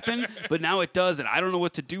it to happen, but now it does, and I don't know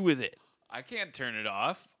what to do with it. I can't turn it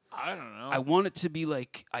off. I don't know. I want it to be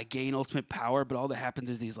like I gain ultimate power, but all that happens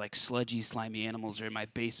is these like sludgy, slimy animals are in my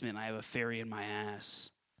basement, and I have a fairy in my ass.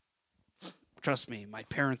 Trust me, my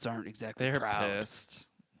parents aren't exactly They're proud. pissed.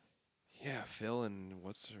 Yeah, Phil and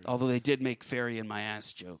what's her? Although they did make fairy in my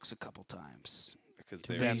ass jokes a couple times. Because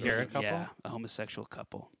Did they're they sort hear of- a couple? Yeah, a homosexual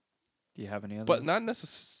couple. Do you have any others? but not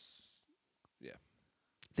necessarily.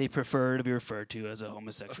 They prefer to be referred to as a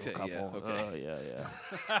homosexual Okay, yeah, couple. okay. Yeah.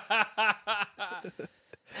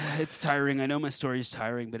 It's tiring. I know my story is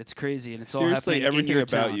tiring, but it's crazy, and it's all Seriously, happening in everything your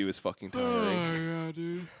about town. you is fucking tiring. yeah,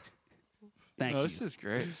 dude. Thank No, you. this is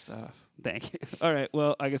great stuff. Thank you. All right.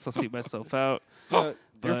 Well, I guess I'll see myself out. You're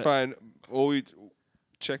But- fine. Will we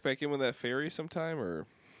check back in with that fairy sometime, or?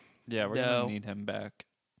 Yeah, we're No. gonna need him back.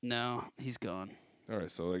 No, he's gone. All right,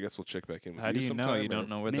 so I guess we'll check back in with How do you sometime. know? You or- don't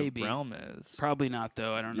know where Maybe. the realm is. Probably not,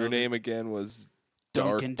 though. I don't know. Your name again was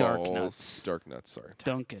Dunkin' Dark Dark Balls. Nuts. Dark Nuts, sorry.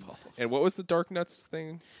 Dunkin'. And what was the Dark Nuts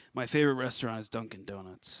thing? My favorite restaurant is Dunkin'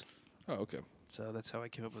 Donuts. Oh, okay. So that's how I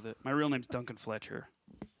came up with it. My real name's Duncan Fletcher.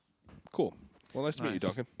 Cool. Well, nice to meet you, Nice.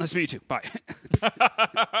 Duncan. Nice to meet you too. Bye.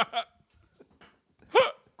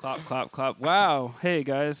 Clap, clap, clap. Wow. Hey,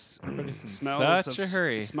 guys. Everybody's in Smells such of, a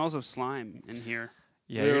hurry. It smells of slime in here.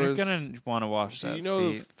 Yeah, There you're was- gonna want to wash Do that you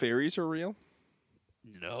know seat. fairies are real?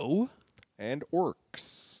 No. And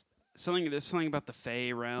orcs. There's something about the Fey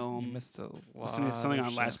You realm. missed a lot. Something of on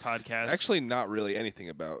shit. last podcast. Actually, not really anything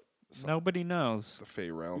about Nobody knows. the Fey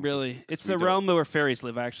realm. really, 'cause it's we the don't- realm where fairies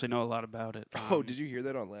live. I actually know a lot about it. Oh, did you hear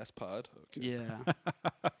that on last pod? Okay. Yeah.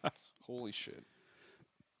 Holy shit.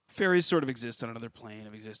 Fairies sort of exist on another plane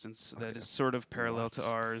of existence that is sort of parallel to What?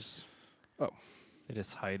 ours. Oh, They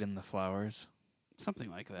just hide in the flowers.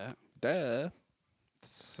 Something like that. Duh.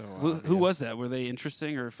 So Who was that? Were they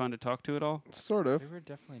interesting or fun to talk to at all? Sort of. They were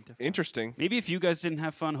definitely different. Interesting. Maybe if you guys didn't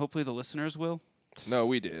have fun, hopefully the listeners will. No,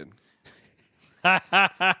 we did.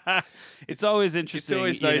 It's always It's interesting.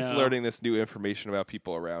 always you nice know. learning this new information about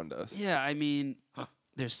people around us. Yeah, I mean,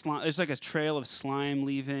 there's like a trail of slime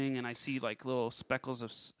leaving, and I see like little speckles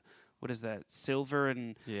of what is that? Silver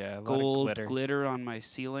and Yeah, a lot gold of glitter. glitter on my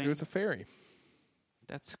ceiling. It was a fairy.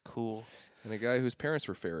 That's cool. And a guy whose parents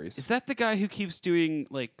were fairies. Is that the guy who keeps doing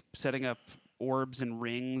like setting up orbs and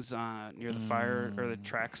rings near the fire or the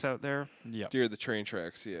tracks out there? Yep. Near the train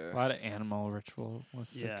tracks, yeah. A lot of animal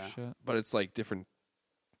ritualistic Yeah. shit. But it's like different,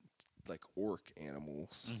 like orc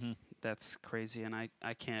animals. That's crazy, and I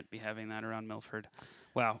can't be having that around Milford.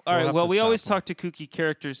 Wow. All We'll right. have Well, to we always stop talk to kooky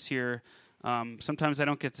characters here. Sometimes I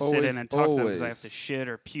don't get to sit Always, in and talk to them because I have always. to shit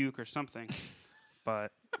or puke or something.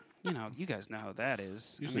 But you guys know how that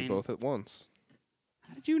is. Usually I mean, both at once.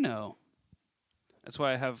 How did you know? That's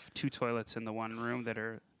why I have 2 toilets in the one room that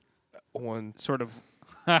are One sort of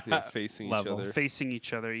facing each Level. other. facing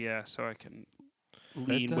each other. Yeah, so I can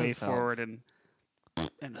lean does way help. forward and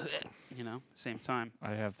same time.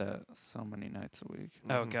 I have that so many nights a week.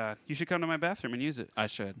 Oh God, you should come to my bathroom and use it. I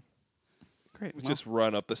should. Great. We just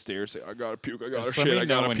run up the stairs, say, I gotta puke, I gotta Just let shit, me I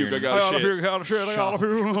know gotta when puke, I you're- gotta shit.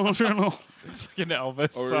 It's like an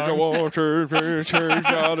Elvis Oh, song. water,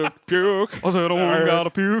 gotta puke. I said, one gotta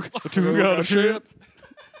puke, Two gotta shit.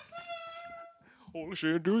 Holy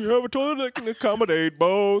shit, do you have a toilet that can accommodate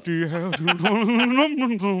both? Do you have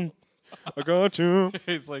I got you.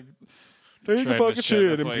 He's like, Take a Trying to fucking shit, shit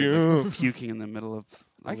that's and why he's- puke. puking in the middle of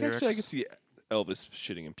the lyrics. I could see Elvis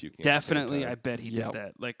shitting and puking. Definitely, I At bet he Yep. did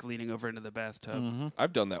that, like leaning over into the bathtub. the same time.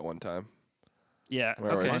 I've done that one time. Yeah.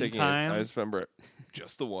 Where I was Okay. One taking time? I just remember it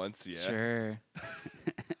just the once, yeah. sure.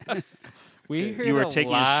 We heard You were a taking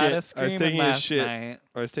a lot shit. of I was screaming taking a last shit. night.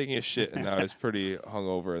 I was taking a shit and I was pretty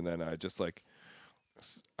hungover, and then I just like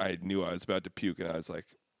I knew I was about to puke, and I was like,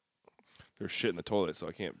 "There's shit in the toilet, so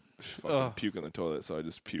I can't fucking Ugh. puke in the toilet." So I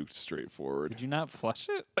just puked straight forward, Did you not flush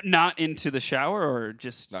it? But not into the shower or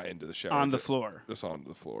just not into the shower, on the ju- floor. just onto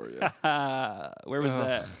the floor. Yeah, Where was Ugh.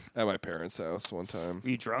 that? at my parents' house one time. Were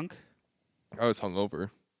you drunk? I was hungover.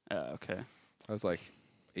 Okay. I was like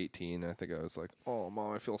 18. I think I was like, "Oh,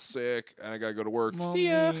 mom, I feel sick, and I gotta go to work." See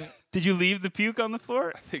ya. Did you leave the puke on the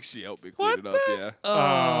floor? I think she helped me clean it up. Yeah.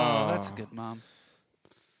 Oh, that's a good mom.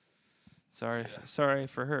 Sorry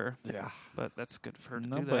for her. Yeah. But that's good for her to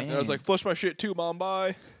No do that. blame. And I was like, "Flush my shit too, mom.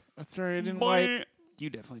 Bye." That's right. I didn't Boy. wipe. You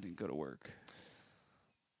definitely didn't go to work.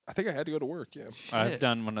 I think I had to go to work. Yeah. I've Shit.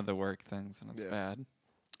 done one of the work things, and it's Yeah. bad.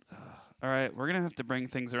 All right, we're gonna have to bring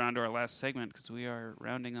things around to our last segment because we are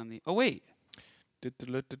rounding on the. Oh wait,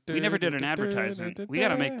 we never did an advertisement. We got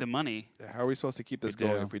to make the money. How are we supposed to keep this We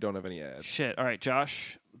going do. if we don't have any ads? Shit. All right,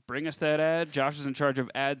 Josh, bring us that ad. Josh is in charge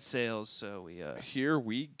of ad sales, so we. Here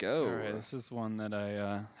we go. All right, this is one that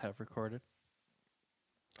I have recorded.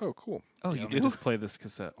 Oh, cool. Oh, Yeah, you let me do? just play this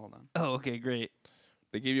cassette. Hold on. Oh, okay, great.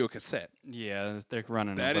 They gave you a cassette. Yeah, they're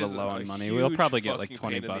running That a little is low a on money. We'll huge probably get like fucking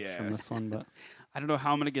 20 pain in the bucks from ass. this one, but I don't know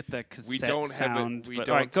how I'm gonna get that cassette don't have it- sound. we but,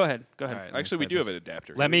 don't- all right, go ahead. Go ahead. All right. Let me Actually, we play do have this. an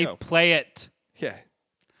adapter. let Here we me go. play it. Yeah.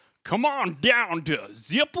 Come on down to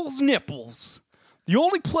Zipple's Nipples, the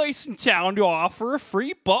only place in town to offer a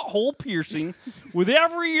free butthole piercing with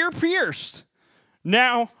every ear pierced.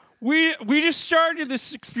 Now, we just started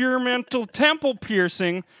this experimental temple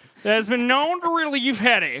piercing that has been known to relieve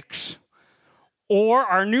headaches, or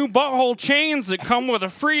our new butthole chains that come with a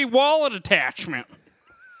free wallet attachment.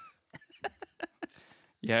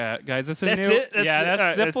 Yeah, guys, it's a That's new. it? That's yeah, it? that's All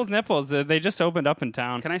right, Zipple's Nipples. They just opened up in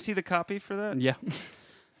town. Can I see the copy for that? Yeah.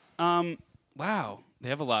 Wow. They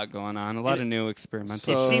have a lot going on, a lot of new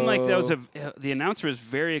experimental. It seemed like that was So- the announcer was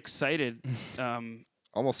very excited,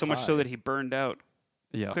 Almost so much high. so that he burned out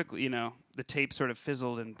yeah, quickly. You know, the tape sort of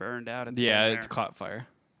fizzled and burned out. At the yeah, end it's there. caught fire.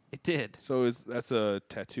 It did. So that's a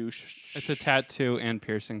tattoo. It's a tattoo and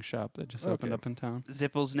piercing shop that just opened Okay. up in town.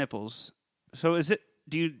 Zipple's Nipples. So is it?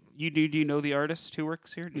 Do you know the artist who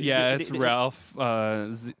works here? Yeah, it's Ralph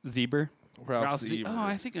Zieber. Ralph Z- Zieber. Oh,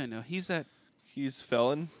 I think I know. He's that He's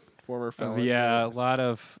felon, former felon. Yeah, a lot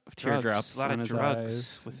of drugs. teardrops A lot on of his drugs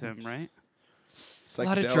eyes. with him, right? A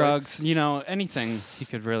lot of Psychedelics. drugs. You know, anything he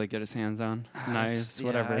could really get his hands on. Knives, Yeah,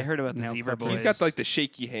 whatever. I heard about the Nail Zebra clippers. Boys. He's got like the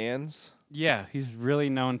shaky hands. Yeah, he's really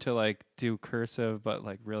known to like do cursive, but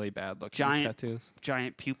like really bad looking Giant- tattoos.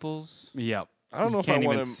 Giant pupils. Yep. I don't You know if I can't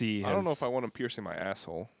want even him. see I don't know his- if I want him piercing my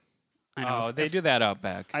asshole. I know. Oh, if- they if- do that out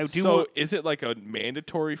back. I do. So want, is it like a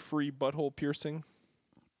mandatory free butthole piercing?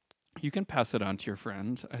 You can pass it on to your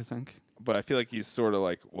friend, I think. But I feel like he's sort of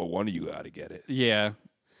like, well, one of you got to get it. Yeah.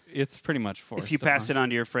 it's pretty much forced. If you pass it on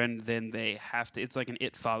to your friend, then they have to. It's like an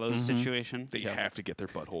It Follows Mm-hmm. situation. They have to get their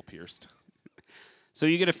butthole pierced. So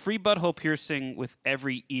you get a free butthole piercing with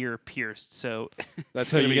every ear pierced. So That's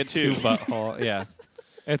So gonna you be get two butthole. Yeah,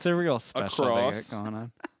 it's a real special they Across. get going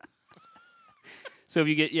on. So if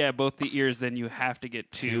you get both the ears, then you have to get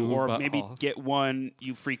two, Two or maybe buttholes. get one.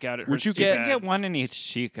 You freak out. It Would hurts you too get- bad. Get one in each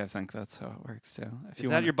cheek. I think that's how it works too. If Is you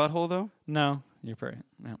that wanna- your butthole though? No, you're pretty.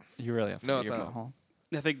 No, you really have to No, get your it's not. butthole.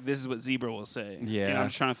 I think this is what Zebra will say. Yeah. You know, I'm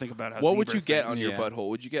just trying to think about how. What would Zebra you get thinks. on your Yeah. butthole?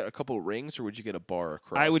 Would you get a couple rings or would you get a bar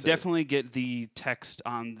across? I would it? definitely get the text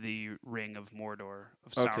on the ring of Mordor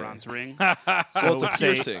of Okay. Sauron's ring. Well, it's I a would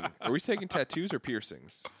say- piercing. Are we taking tattoos or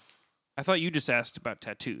piercings? I thought you just asked about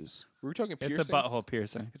tattoos. Were we talking piercings? It's a butthole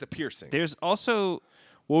piercing. It's a piercing. There's also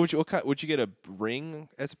What would you? What kind, would you get a ring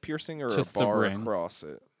as a piercing or Just a the bar ring. across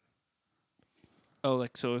it?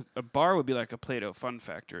 so a bar would be like a Play-Doh Fun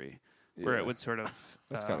Factory, where Yeah. it would sort of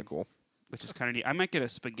That's kind of cool. which is kind of neat. I might get a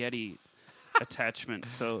spaghetti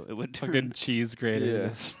attachment, so it would turn. Fucking cheese grater.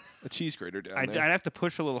 Yeah. A cheese grater down I'd there, have to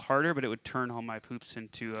push a little harder, but it would turn all my poops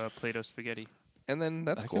into Play-Doh spaghetti. and then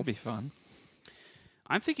that's That cool. could be fun.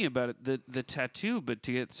 I'm thinking about it, the tattoo, but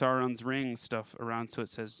to get Sauron's ring stuff around, so it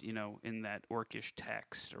says, in that orcish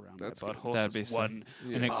text around That's my good. butthole. That'd says be sick. one.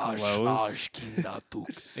 And it glows.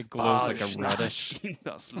 It glows like a reddish.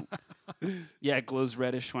 Yeah, it glows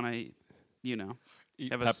reddish when I, Eat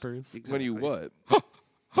have a s- peppers. When you exactly.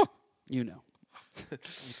 what? You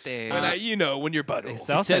know. When your butthole. It's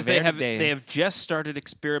It also says they verde. have just started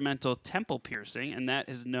experimental temple piercing, and that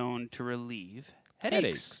is known to relieve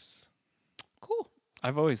headaches. Cool.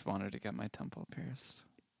 I've always wanted to get my temple pierced.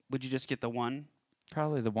 Would you just get the one?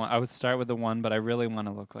 Probably the one. I would start with the one, but I really want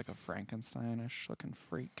to look like a Frankensteinish looking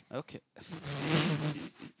freak. Okay.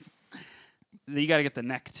 You got to get the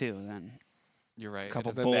neck too. Then You're right.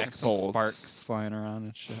 Couple It The has neck some bolts. sparks flying around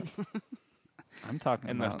and shit. I'm talking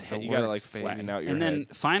And about the, the you gotta works, like flatten baby. out your and head. then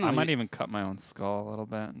finally, I might even cut my own skull a little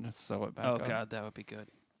bit and just sew it back oh up. god, that would be good.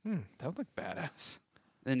 That would look badass.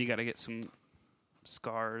 Then you got to get some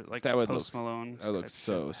scar, like That would Post look- Malone. That looks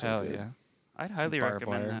so Hell good. yeah. I'd highly barbed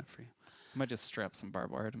recommend wire. that for you. I might just strap some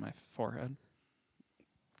barbed wire to my forehead.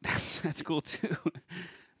 That's cool too.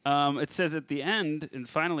 It says at the end, and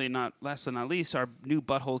finally, not last but not least, our new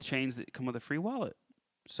butthole chains that come with a free wallet.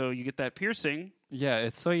 So you get that piercing. Yeah,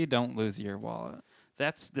 it's so you don't lose your wallet.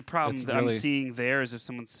 That's the problem It's that I'm really- seeing there is if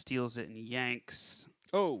someone steals it and yanks.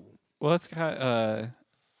 Oh, Well, it's kind of,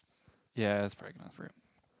 yeah, it's probably gonna rip.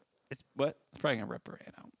 It's what? It's probably gonna rip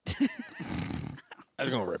right out. that's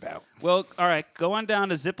gonna rip out. Well, all right. Go on down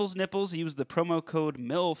to Zipples Nipples. Use the promo code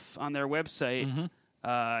MILF on their website, Mm-hmm.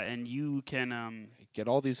 and you can Get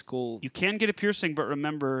all these cool. you can get a piercing, but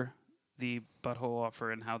remember the butthole offer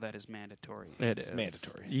and how that is mandatory. It's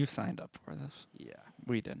mandatory. You signed up for this. Yeah.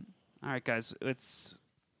 We didn't. All right, guys. It's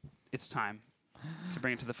time to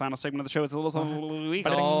bring it to the final segment of the show. It's a little something we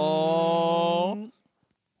call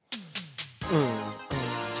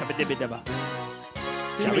Chabba-dibba-dabba.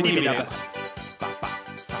 Chabba-dibba-dabba.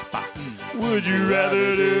 Would you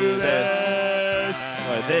rather do this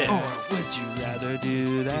or this? Or would you rather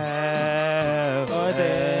do that or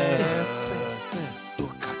this?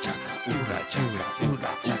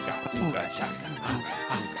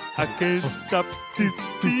 I can't stop this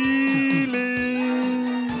feeling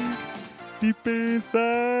deep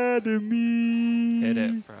inside of me. Hit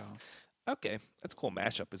it, bro. Okay, that's a cool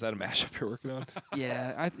mashup. Is that a mashup you're working on?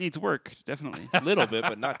 Yeah, it needs work, definitely. A little bit,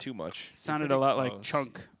 but not too much. Sounded a lot like close.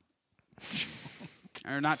 Chunk.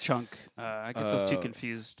 Or not Chunk. I get those two Uh,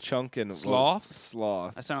 confused. Chunk and Sloth?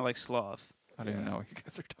 Sloth I sounded like Sloth. I don't even know what you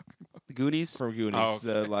guys are talking about. The Goonies? from Goonies. Oh,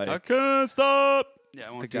 The, like I can't stop. Yeah,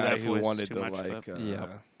 I won't the do guy that who voice wanted too the much, like. but-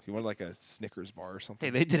 He wanted like a Snickers bar or something.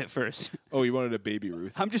 Hey, they did it first. Oh, he wanted a Baby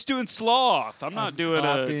Ruth. I'm just doing Sloth. I'm not doing a.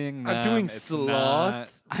 Copying I'm them. doing It's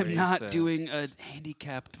sloth. I'm not racist. doing a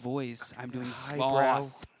handicapped voice. I'm doing Highbrow.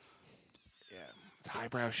 Sloth. Yeah, it's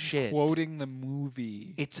highbrow shit. quoting the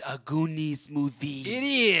movie. It's a Goonies movie.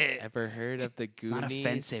 Idiot. Ever heard of the It's Goonies? not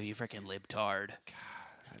offensive, you freaking libtard.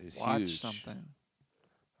 That is Watch huge. something.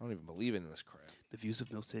 I don't even believe in this crap. The views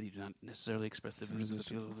of Mill City do not necessarily express the views of the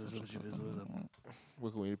people.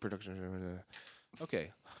 Look, we need production.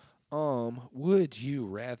 Okay. Would you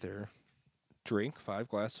rather drink 5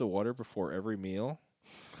 glasses of water before every meal,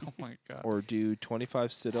 Oh my god. or do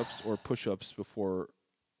 25 sit-ups or push-ups before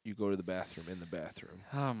you go to the bathroom in the bathroom?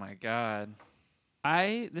 Oh my god.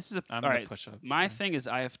 This is a I'm all gonna right. push ups. My thing is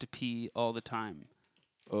I have to pee all the time.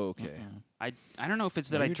 Okay. I don't know if it's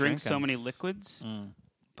that What I are you drink so drinking? many liquids,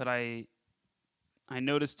 but I I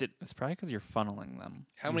noticed it. It's probably because you're funneling them.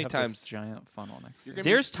 How You many have times- This giant funnel next to You're you.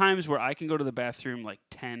 gonna- There's times where I can go to the bathroom like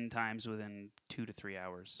 10 times within 2 to 3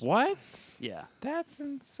 hours. What? Yeah. That's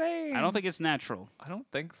insane. I don't think it's natural. I don't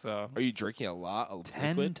think so. Are you drinking a lot of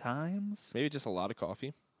 10 liquid? times? Maybe just a lot of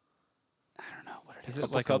coffee. I don't know what it Is is. it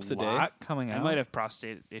Couple like cups a a day? lot coming out? I might have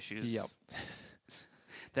prostate issues. Yep.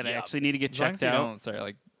 That I Yep. actually need to get As long checked as you out. don't start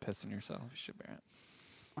like pissing yourself, you should bear it.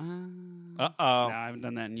 No, Uh-oh. I haven't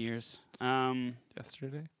done that in years.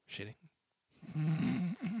 Yesterday? Shitting.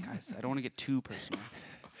 Guys, I don't want to get too personal.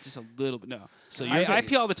 Just a little bit. No. So I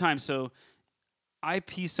pee all the time, so I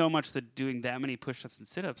pee so much that doing that many push-ups and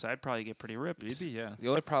sit-ups, I'd probably get pretty ripped. Maybe, yeah. The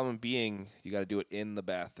only problem being you got to do it in the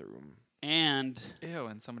bathroom. And Ew,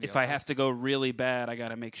 and somebody if I have to go really bad, I got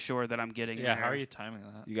to make sure that I'm getting Yeah, there. how are you timing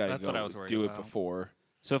that? You got to That's what I was worried do about. it before.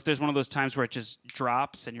 So if there's one of those times where it just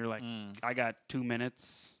drops and you're like, Mm. I got 2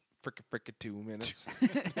 minutes. Frickin' 2 minutes.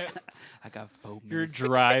 I got 4 You're minutes.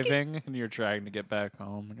 driving and you're trying to get back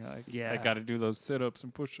home, and you're like, Yeah. I got to do those sit-ups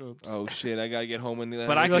and push-ups. Oh shit! I gotta get home and.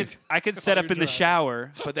 But I You're could set up in the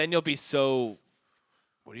shower But then you'll be so.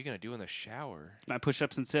 What are you gonna do in the shower? my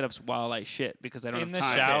push-ups and sit-ups while I shit because I don't In have the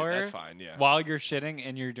time. shower? Okay, that's fine. Yeah. While you're shitting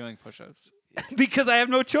and you're doing push-ups. Because I have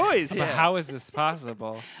no choice. But how is this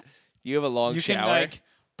possible? You have a long You shower. can like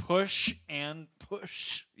push and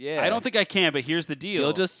push. yeah. I don't think I can, but here's the deal.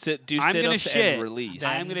 You'll just do I'm gonna sit-ups shit. and release.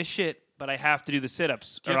 I'm going to shit, but I have to do the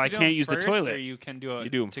sit-ups Do you or have I to do can't them use the first, toilet. Or you can do it You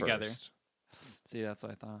do them together. first. See, that's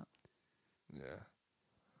what I thought. Yeah.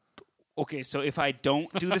 Okay, so if I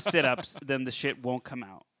don't do the sit-ups, then the shit won't come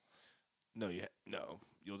out. No,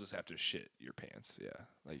 you'll just have to shit your pants. Yeah,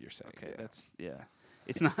 like you're saying. Okay, yeah. that's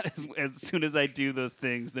It's not as soon as I do those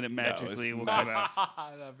things, then it magically it's will not. come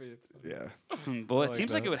out. Yeah. Well, it like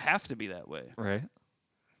seems like that. it would have to be that way. Right?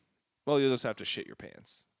 Well, you'll just have to shit your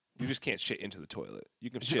pants. You just can't shit into the toilet.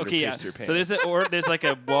 You can shit Okay, or yeah. piss your pants. So there's like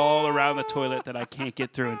a wall around the toilet that I can't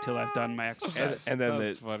get through until I've done my exercise. and then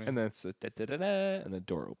That's funny. and then it's the da-da-da-da, and the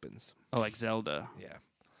door opens. Oh, like Zelda. Yeah.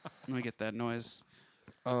 Let me get that noise.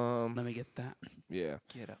 Let me get that. Yeah.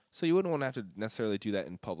 Get up. So you wouldn't want to have to necessarily do that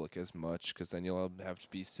in public as much because then you'll have to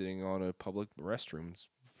be sitting on a public restroom's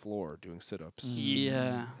floor doing sit-ups.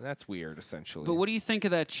 Yeah. And that's weird, essentially. But what do you think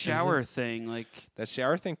of that shower thing? Like, that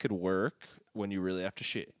shower thing could work when you really have to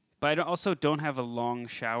shit. but I also don't have a long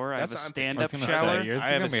shower. I have a That's what I'm stand-up thinking. I was shower. gonna say, yours I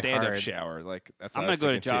is have a gonna be stand-up hard. shower. Like that's. I'm what I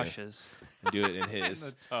gonna was go to thinking, too. Josh's. And do it in his. In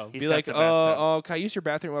the tub. He's Be got like, the bathtub. can I use your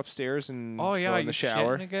bathroom upstairs and Oh yeah, go in you the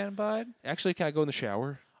shower? shitting again, bud? Actually, can I go in the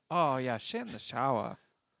shower? Oh yeah, shit in the shower.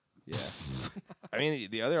 Yeah. I mean,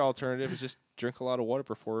 the other alternative is just drink a lot of water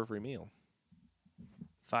before every meal.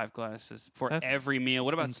 5 glasses for That's every meal.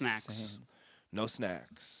 What about snacks? Insane. No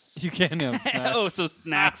snacks. You can't have snacks. Oh, so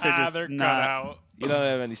snacks are just They're cut not. out. You don't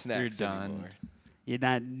have any snacks You're done. anymore. You're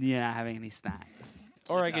not having any snacks.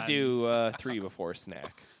 Or I could do 3 before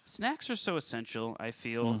snack. Snacks are so essential. I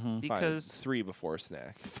feel Mhm. Fine, because 3 before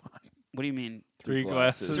snack. what do you mean? 3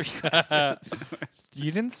 glasses. Glasses.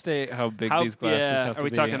 You didn't state how big How- these glasses yeah, have to are we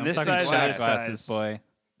be. talking I'm this talking size or shot this glasses, size? boy.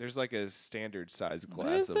 There's like a standard size What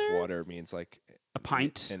glass is of there? water means like A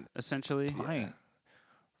pint, And- essentially. Pint.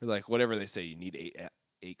 or like whatever they say you need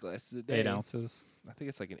 8 glasses a day. 8 ounces. I think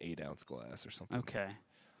it's like an 8-ounce glass or something. Okay.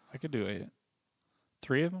 I could do 8.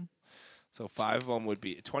 3 of them? So 5 of them would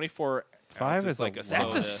be 24 5 ounces is like a a lot.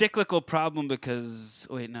 That's soda. a cyclical problem because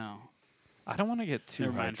wait, no. I don't want to get too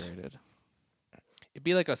Never mind. hydrated. It'd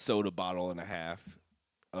be like a soda bottle and a half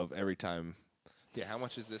of every time. Yeah, how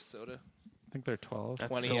much is this soda? I think they're 12. That's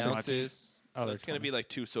 20 so much. ounces. Oh, So they're it's going to 20. be like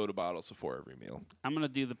 2 soda bottles before every meal. I'm gonna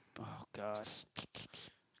do the. Oh God.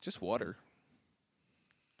 Just water.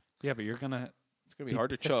 Yeah, but you're going to... It's going to be Be hard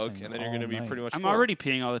to chug, pissing and then you're all going to be night. pretty much I'm full. already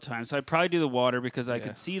peeing all the time, so I'd probably do the water because I Yeah.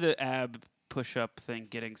 could see the ab push-up thing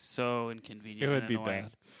getting so inconvenient. It would and be annoying.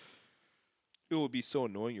 bad. It would be so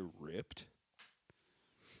annoying you're ripped.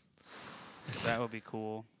 That would be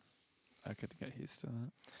cool. I could get used to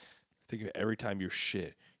that. Think of it, every time you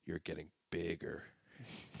shit, you're getting bigger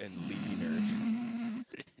and leaner.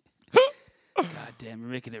 God damn, you're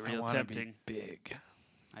making it I real wanna tempting. be big.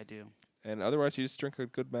 I do. And otherwise, you just drink a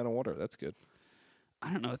good amount of water. That's good.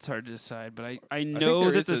 I don't know. It's hard to decide, but I think know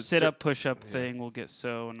there that is the a sit-up push-up yeah. thing will get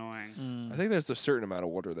so annoying. I think there's a certain amount of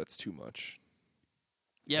water that's too much.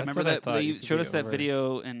 Yeah, That's remember what I that thought. they You could showed be us that over.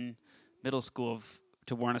 video in middle school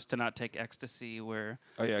to warn us to not take ecstasy, where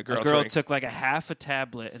Oh yeah, a girl girl drank. took like a half a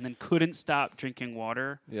tablet and then couldn't stop drinking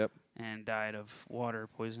water Yep. and died of water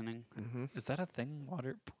poisoning. Hmm. Is that a thing?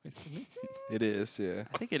 Water poisoning? It is. Yeah.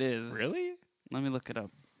 I think it is. Really? Let me look it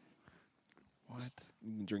up. What?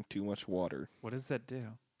 You can drink too much water. What does that do?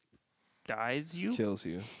 Dies you? Kills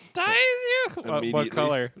you. Dies you? What Immediately.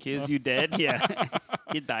 color? Kills you dead. Yeah,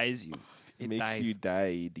 it dies you. It Makes dies. you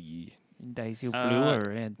die. Dies you blue Uh, or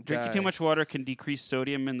red? Drinking Die. too much water can decrease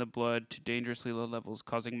sodium in the blood to dangerously low levels,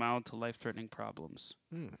 causing mild to life-threatening problems.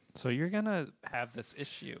 So you're gonna have this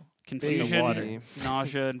issue. Confusion, water.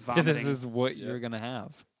 nausea, and vomiting. This is what Yeah. you're gonna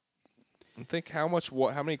have. And think how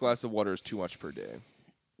many glasses of water is too much per day?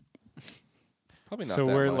 Probably not So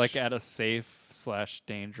that we're much. like at a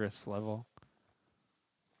safe/dangerous level.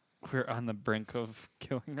 We're on the brink of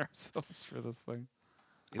killing ourselves for this thing.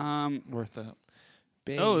 Worth it.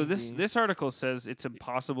 Oh, this article says it's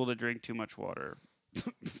impossible to drink too much water.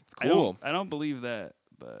 Cool. I don't believe that,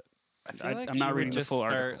 but I feel like I'm not you would reading the just full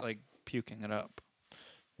start article. like puking it up.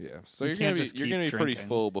 Yeah. So You you're can't gonna be just you're keep gonna be pretty drinking.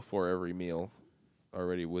 full before every meal,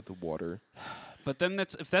 already with the water. But then if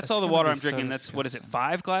that's That's all the gonna water be I'm so drinking, that's what is it? disgusting.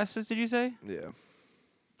 5 glasses? Did you say? Yeah.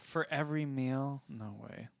 For every meal? No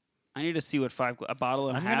way. I need to see what a bottle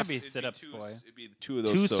and a I'm gonna half. be sit-ups, boy. It'd be 2 of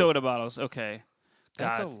those. 2 soda bottles. Okay.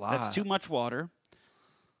 That's a God, lot. That's too much water.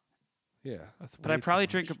 Yeah. That's But I way probably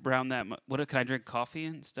too drink much. around that much. What can I drink coffee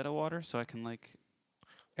instead of water so I can like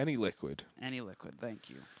Any liquid. any liquid? Thank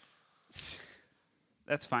you.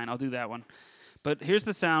 That's fine. I'll do that one. But here's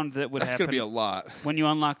the sound that would That's happen gonna be a lot. when you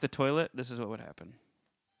unlock the toilet. This is what would happen.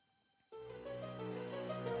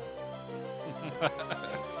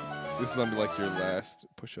 This is gonna be like your last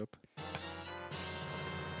push-up.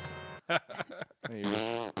 And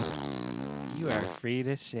you're You are free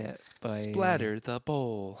to shit, boy. Splatter the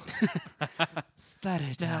bowl. Splatter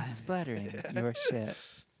Now splattering your shit.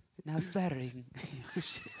 Now splattering your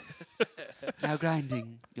shit. Now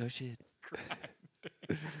grinding your shit.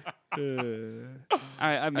 All right,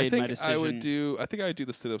 I I made my think decision. I think I would do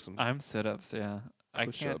the sit-ups. And, I'm sit-ups, yeah. I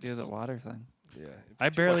can't do Push-ups. the water thing. yeah. I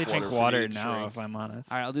Too barely much drink for you water to now, drink. if I'm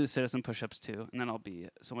honest. All right, I'll do the sit-ups and push-ups too, and then I'll be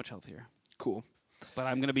so much healthier. Cool. But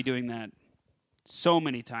I'm going to be doing that so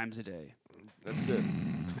many times a day. That's good.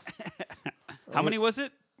 How many was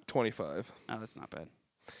it? 25. Oh, that's not bad.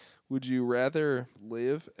 Would you rather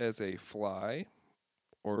live as a fly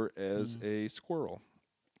or as a squirrel?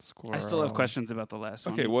 Squirrel. I still have questions about the last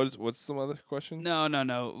one. Okay, what's some other questions?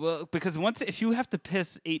 No. Well, because if you have to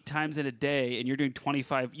piss 8 times in a day and you're doing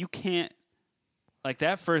 25, you can't. Like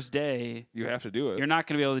that first day, You have to do it. you're not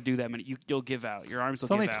going to be able to do that many. You'll give out. Your arms will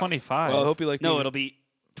It's only give out. 25. Well, I hope you like No, being- it'll be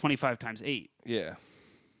 25 times 8. Yeah.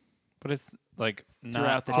 but it's like Throughout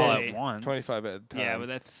not the all day. at once. 25 at a time. Yeah, but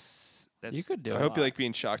that's You could do I it. hope you like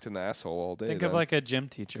being shocked in the asshole all day. Think of like a gym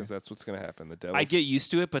teacher. because that's what's going to happen. The devil. I get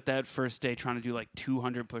used to it, but that first day trying to do like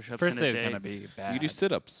 200 push-ups First in a day is day. going to be bad. You do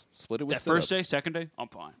sit-ups. Split it with That sit-ups. first day, second day, I'm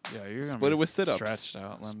fine. Yeah, you're going to Split be it with sit-ups. stretched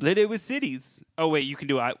out. Split it with cities. Oh wait, you can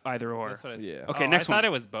do either or. That's what I, Yeah. Okay, oh, next I one. thought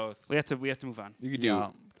it was both. We have to move on. You could do Yeah.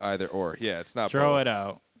 either or. Yeah, it's not Throw both. it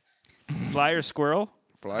out. Fly or squirrel?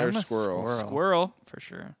 Fly or I'm a squirrel? squirrel. Squirrel. For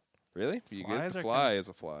sure. Really? You get Flies the are fly as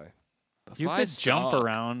a fly. But You could flies jump suck.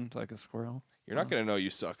 around like a squirrel. You're not going to know you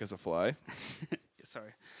suck as a fly.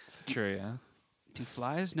 Sorry. True, yeah. Do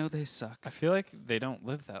flies know they suck? I feel like they don't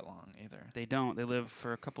live that long either. They don't. They live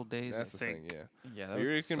for a couple days, That's I the think. thing. Yeah. Yeah, But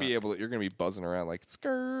you're going You're gonna be buzzing around like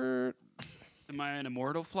skirt. Am I an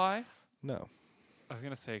immortal fly? No. I was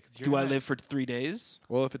going to say, because Do I live for 3 days?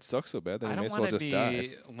 Well, if it sucks so bad, then I you may don't as well want to just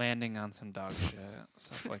be die. landing on some dog shit,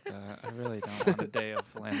 stuff like that. I really don't want a day of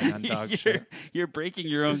landing on dog you're, shit. you're breaking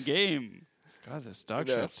your own game. God, this dog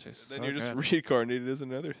No. shit tastes Then so you're just good. reincarnated as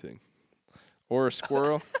another thing, or a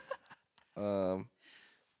squirrel. I'm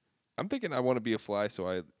thinking I want to be a fly so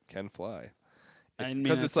I can fly. I mean,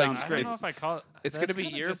 'Cause that it's like- sounds I great. don't know if I call it. It's that's going to be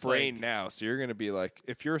kinda your just brain like, now, so you're going to be like,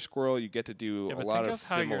 if you're a squirrel, you get to do Yeah, a but lot think of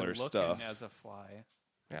how you're similar looking stuff. as a fly.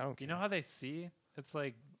 I don't You care. know how they see? It's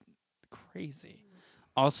like crazy.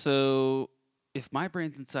 Also, if my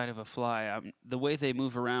brain's inside of a fly, the way they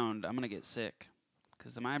move around, I'm gonna get sick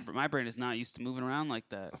because my brain is not used to moving around like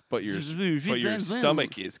that. But your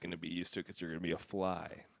stomach is going to be used to it because you're going to be a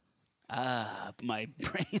fly. My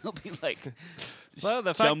brain will be like Slow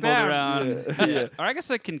the fuck jumbled down. around. Yeah. Or I guess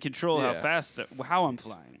I can control how Yeah. fast, how I'm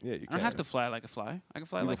flying. Yeah, you I don't have can. to fly like a fly. I can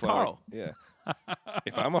fly You like can fly Carl. yeah.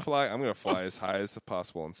 If I'm a fly, I'm going to fly as high as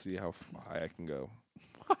possible and see how high I can go.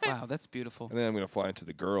 Wow, that's beautiful. And then I'm going to fly into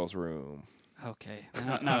the girls' room. Okay,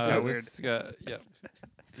 now it got weird. Yep.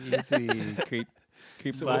 Easy creep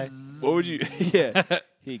fly. What would you? Yeah.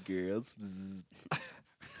 Hey, girls. Bzz.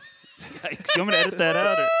 Yikes, you want me to edit that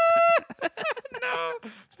out? Or? No,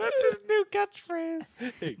 that's his new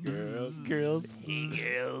catchphrase. Hey, girls. Girls.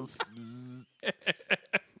 Girls.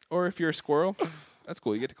 Or if you're a squirrel, that's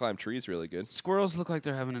cool. You get to climb trees really good. Squirrels look like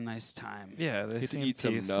they're having a nice time. Yeah, they You get to seem eat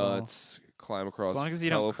some peaceful. nuts, climb across As long as you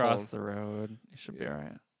telephone. don't cross the road, you should be Yeah. all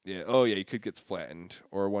right. Yeah. Oh, yeah. You could get flattened.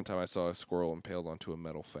 Or one time I saw a squirrel impaled onto a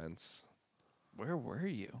metal fence Where were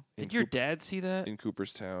you? Did your dad see that? in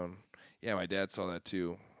Cooperstown. Yeah, my dad saw that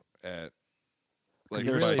too. At like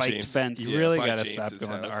There was by spiked James- fence. You yeah, really by got to stop James's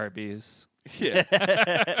going to house. Arby's.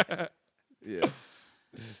 Yeah. Yeah.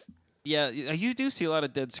 Yeah, you do see a lot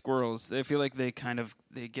of dead squirrels. I feel like they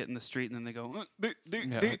get in the street and then they go,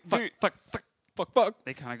 Yeah, like, Fuck.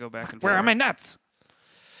 they kind of go back and Where forth. are my nuts?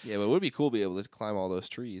 Yeah, but it would be cool to be able to climb all those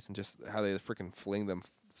trees and just how they freaking fling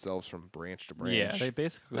themselves from branch to branch. Yeah, they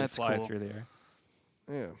basically That's fly cool. through the air.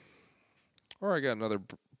 Yeah. Or I got another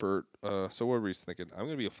bird. So what were we thinking? I'm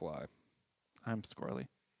gonna be a fly. I'm squirrely.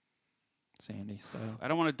 Sandy style. I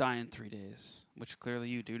don't want to die in 3 days, which clearly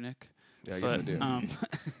you do, Nick. Yeah, I guess I But, do.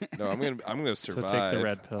 no, I'm gonna survive. take the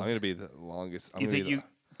red pill. I'm gonna be the longest. I'm you gonna think be you,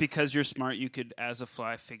 because you're smart, you could, as a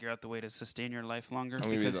fly, figure out the way to sustain your life longer? I'm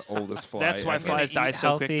gonna be Because the oldest fly. that's why ever. flies die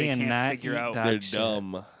so quick. healthy They and can't not figure eat out. dog They're shit.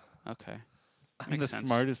 dumb. Okay. I'm Makes the sense.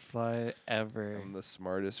 smartest fly ever. I'm the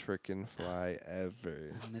smartest freaking fly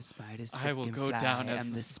ever. I'm the smartest. I will frickin' go fly. down as I'm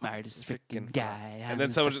the the smartest frickin' freaking guy. And I'm then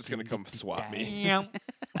the someone's just gonna frickin' come guy. swat me. Meow.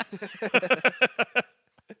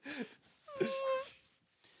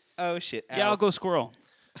 Oh shit! Yeah, I'll go squirrel.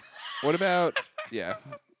 What about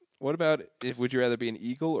What about if? Would you rather be an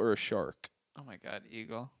eagle or a shark? Oh my god,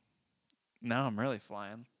 eagle. Now I'm really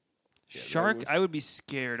flying. Yeah, that Shark, would- I would be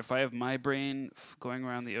scared if I have my brain going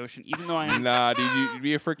around the ocean. Even though I am, Nah, dude, you'd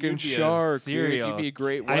be a freaking You'd be a shark. Dude. serial You'd be a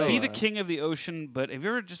great killer. I'd whale. be the king of the ocean. But have you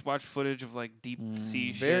ever just watched footage of like deep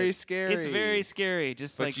sea shit? Very scary. It's very scary.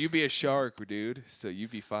 Just But like, you'd be a shark, dude. So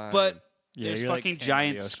you'd be fine. but Yeah, there's you're like fucking king of the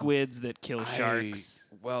giant ocean. squids that kill sharks.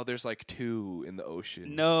 Well, there's like 2 in the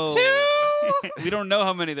ocean. No, we don't know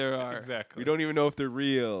how many there are. Exactly. We don't even know if they're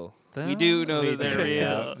real. We do know that they're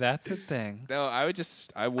real. That's a thing. No, I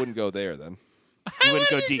wouldn't go there then. You wouldn't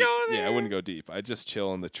go deep. Yeah, I wouldn't go deep. I'd just chill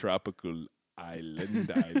on the tropical island.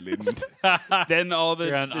 Then all the,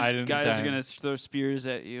 You're on the island guys are time. gonna throw spears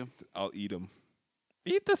at you. I'll eat them.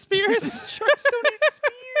 Eat the spears. Sharks don't eat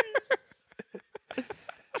spears.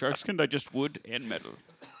 Sharks can digest wood and metal.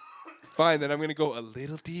 Fine, then I'm gonna go a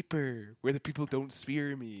little deeper, where the people don't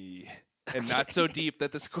spear me, and not so deep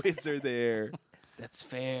that the squids are there. That's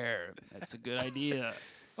fair. That's a good idea.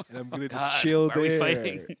 And I'm gonna just God, chill why are we there.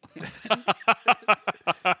 fighting?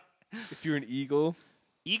 If you're an eagle,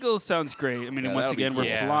 Eagle sounds great. I mean, Yeah, once that would be again, we're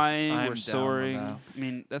cool. Yeah, flying, I'm we're down with soaring. that. I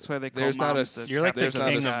mean, that's why they call There's not a moms s- the You're like the There's not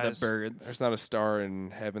a king of skies. the birds. there's not a star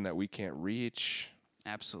in heaven that we can't reach.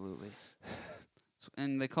 Absolutely.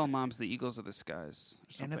 And they call moms the eagles of the skies. Or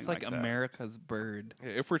And something it's like that. America's bird. Yeah,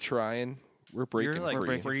 if we're trying, we're breaking You're like free.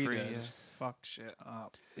 breaking free free, to yeah. fuck shit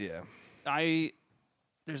up. Yeah.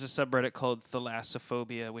 There's a subreddit called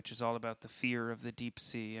Thalassophobia, which is all about the fear of the deep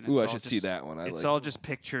sea. And it's Ooh, I all should see just- that one. It's like all just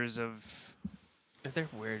pictures of They're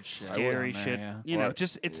weird shit. scary down there, shit. yeah. You know, Or-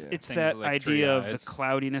 just it's yeah. it's Things that with, like, idea of 3 the eyes.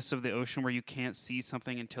 cloudiness of the ocean where you can't see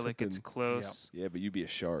something until it gets Something- close. Yeah, but you'd be a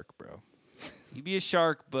shark, bro. You'd be a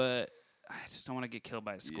shark, but I just don't want to get killed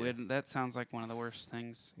by a squid. That sounds like one of the worst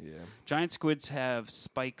things. Yeah. Giant squids have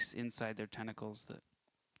spikes inside their tentacles that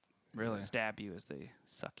Really? stab you as they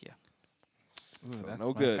suck you. So that's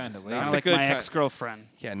no my good. kinda lady. Not Kind the of like good my ki- ex-girlfriend.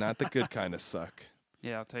 Yeah, not the good kind of suck.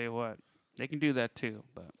 Yeah, I'll tell you what. They can do that too,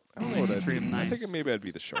 but I don't know what I'd treat be. 'em I nice. think maybe I'd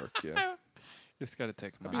be the shark. Yeah. Just gotta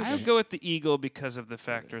take them I out. would go with the eagle because of the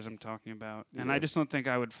factors I'm talking about. And Yeah. I just don't think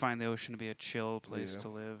I would find the ocean to be a chill place Yeah. to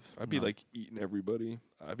live. I'd be like eating everybody.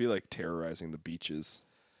 I'd be like terrorizing the beaches.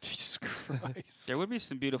 Jesus Christ. There would be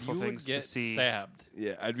some beautiful you things would get to see. stabbed.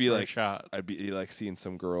 Yeah, I'd be or like shot. I'd be like seeing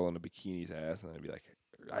some girl in a bikini's ass, and I'd be like,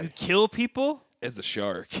 You kill people? as a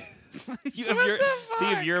shark. You have your, so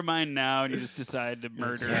you have your mind now, and you just decide to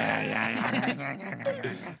murder.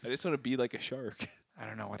 I just want to be like a shark. I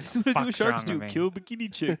don't know what That's the what do fuck's sharks wrong do. with me. Kill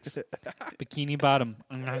bikini chicks. Bikini bottom.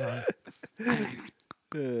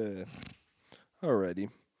 Alrighty.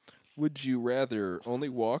 Would you rather only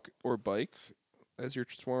walk or bike as your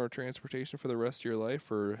form of transportation for the rest of your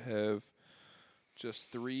life, or have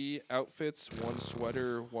just 3 outfits, 1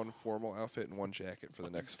 sweater, 1 formal outfit, and 1 jacket for the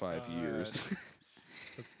next 5 years?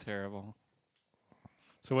 That's terrible.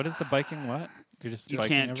 So what is the biking? What you're just You biking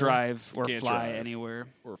can't everywhere? drive or can't fly drive. anywhere.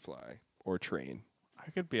 Or fly. Or train. I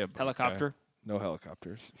could be a bike guy. Helicopter. No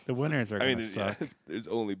helicopters. The winners are I gonna mean, suck. yeah, there's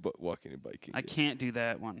only walking and biking. I can't do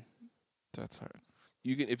that one. That's hard.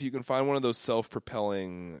 You can, if you can find one of those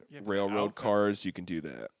self-propelling Yeah, but railroad outfit. cars, you can do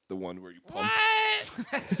that. The one where you pump.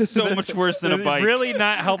 So much worse than a It's bike. really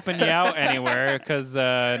not helping you out anywhere because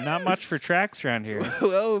not much for tracks around here.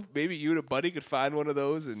 Well, maybe you and a buddy could find one of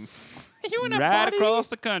those and you in a ride body? across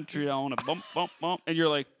the country on a bump, bump, bump, and you're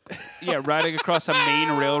like, yeah, riding across a main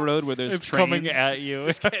railroad where there's It's trains. coming at you.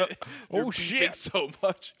 They're Oh beeping shit! so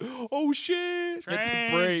much. Oh shit! Hit the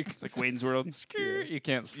Train. brake. It's like Wayne's World. You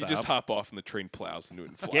can't stop. You just hop off and the train plows into it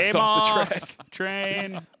and flies Game off off. the track.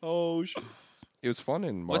 Train. Oh shit! It was fun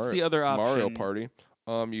in What's the other Mario option? Party.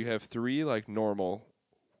 You have 3 like normal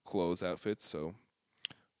clothes outfits, so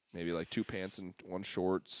maybe like 2 pants and 1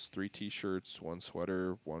 shorts, 3 t-shirts, 1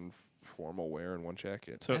 sweater, 1 formal wear, and 1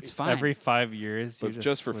 jacket. So That's fine. every 5 years, you But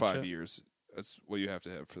just for switch 5 it? years, that's what you have to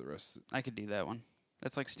have for the rest. I could do that one.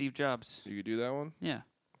 That's like Steve Jobs. You could do that one. Yeah.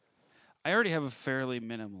 I already have a fairly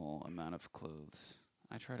minimal amount of clothes.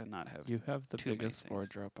 I try to not have. You have the Too many biggest things.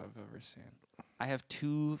 wardrobe I've ever seen. I have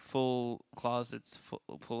 2 full closets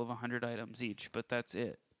full of 100 items each, but that's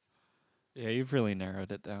it. Yeah, you've really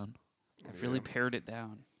narrowed it down. I've really pared it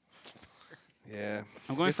down. Yeah.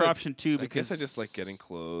 I'm going Guess for I- option 2 I because guess I just like getting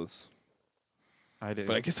clothes, I do.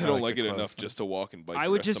 but I guess I don't like the it clothes enough thing. just to walk and bike. I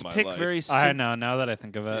the would rest just of my pick life. very I know. Now that I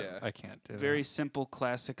think of it, Yeah. I can't do very that. simple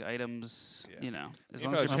classic items. Yeah. You know, as If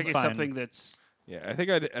long I as was you're just- picking I'm fine. something that's Yeah, I think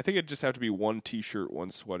it'd just have to be 1 t-shirt,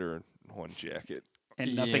 1 sweater, and 1 jacket,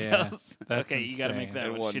 and nothing Yeah, else. that's Okay, you got to make insane. that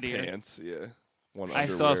and one 1 shittier. pants. Yeah, 1 I underwear.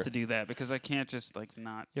 still have to do that because I can't just like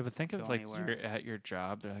not. Yeah, but think of go like anywhere. you're at your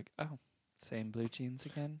job. They're like, oh, same blue jeans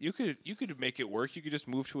again. You could make it work. You could just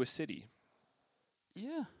move to a city.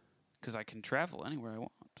 Yeah, because I can travel anywhere I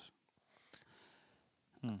want.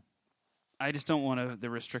 Hmm. I just don't want the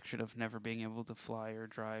restriction of never being able to fly or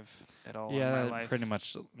drive at all in Yeah, my that life. pretty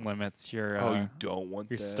much limits your. Oh, you don't want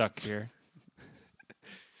you're that. stuck here.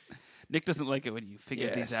 Nick doesn't like it when you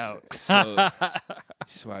figure these Yes. out.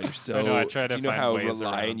 So, wow, you're so. I know, I try to do you know find how ways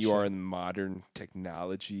reliant around you are shit. in modern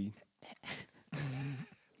technology?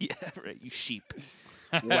 Yeah, right. You sheep.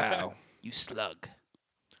 Wow. You slug.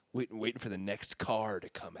 Waiting for the next car to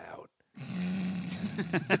come out.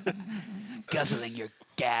 Guzzling your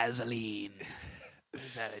gasoline.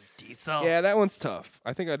 Is that a diesel? Yeah, that one's tough.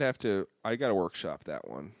 I think I got to workshop that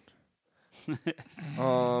one.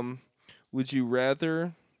 Would you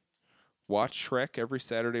rather watch Shrek every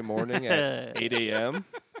Saturday morning at 8 a.m.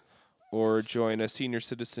 or join a senior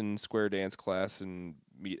citizen square dance class and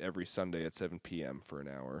meet every Sunday at 7 p.m. for an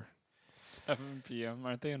hour? 7 p.m.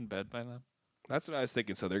 Aren't they in bed by then? That's what I was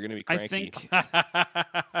thinking. So they're going to be I cranky.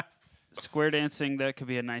 think square dancing, that could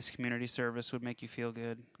be a nice community service, would make you feel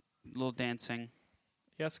good. A little dancing.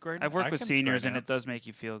 Yeah, square. I've worked with seniors, and it does make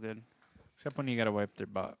you feel good. Except when you got to wipe their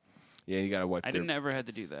butt. Yeah, you got to wipe I their didn't ever had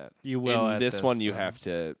to do that. You will. In at this one, you so- have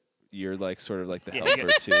to. You're like sort of like the Yeah, helper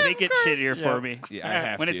too. Make it shittier Yeah. for me. Yeah, I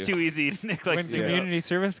have when to. it's too easy, Nick likes When to do community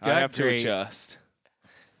service I got have to great. adjust.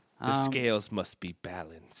 The Um, scales must be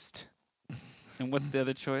balanced. And what's the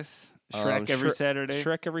other choice? Shrek every Saturday.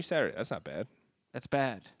 Shrek every Saturday. That's not bad. That's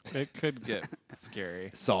bad. It could get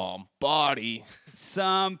scary. Somebody.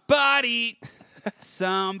 Somebody,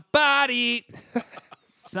 somebody,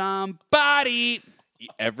 somebody,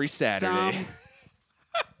 Every Saturday.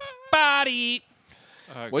 somebody.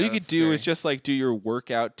 Oh, What you God, could that's do is scary. just like do your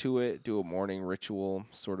workout to it, do a morning ritual,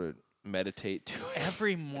 sort of meditate to it.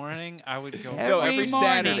 every morning I would go. No, every morning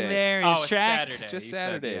Saturday. there Oh, is it's Shrek. Saturday. Just you said,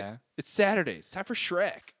 Saturday. yeah. It's Saturday. It's time for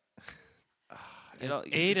Shrek. It's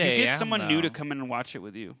If 8 you get a.m. someone new to though. come in and watch it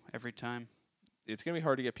with you every time. It's gonna be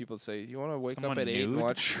hard to get people to say, "You want to wake Someone up at 8 and nude?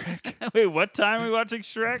 watch Shrek?" Wait, what time are we watching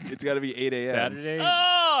Shrek? It's got to be 8 a.m. Saturday.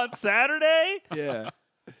 Oh, it's Saturday? Yeah.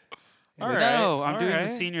 All No, right, I'm all doing right.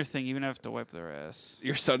 the senior thing. Even have to wipe their ass.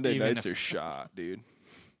 Your Sunday Even nights if- are shot, dude.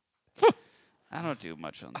 I don't do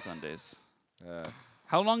much on Sundays. Uh,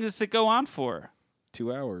 How long does it go on for?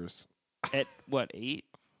 2 hours. At what, 8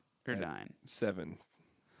 or At 9? 7.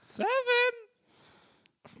 7.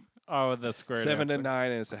 Oh, the square. 7 to dancing.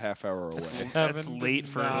 9, and it's a half hour away. That's 7 to late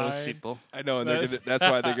for those 9. people. I know, and That's- that's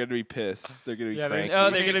why they're gonna be pissed. They're gonna be Yeah, cranky. there's- Oh,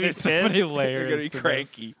 they're gonna be there's so many pissed? They're layers gonna be to this.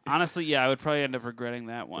 cranky. Honestly, yeah, I would probably end up regretting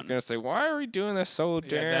that one. They're gonna say, "Why are we doing this so that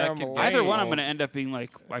damn?" could late?" be- Either one, I'm going to end up being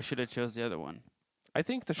like, I should have chose the other one. I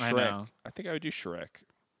think the I Shrek. know. I think I would do Shrek.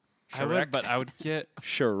 I would, but I would get.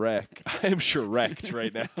 Shrek. I am Shreked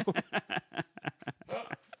right now.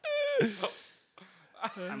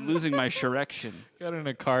 I'm losing my Shrection. Got in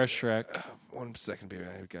a car, Shrek. 1 second, baby.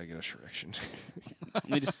 I gotta get a Shrection. Let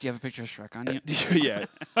me just, do you have a picture of Shrek on you? Yeah,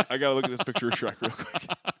 I gotta look at this picture of Shrek real quick.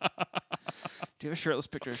 Do you have a shirtless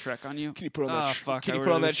picture of Shrek on you? Can you put on Oh, that? fuck, Can I you put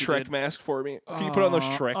on really that wish you Shrek did. mask for me? Can you put on those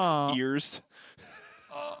Shrek aw. ears?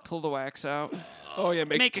 Pull the wax out. Oh yeah,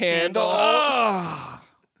 make Make a a candle.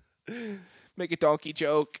 candle. Make a donkey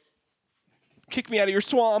joke. Kick me out of your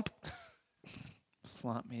swamp.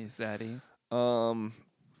 Swamp me, Zaddy.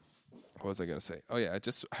 What was I gonna say? Oh yeah,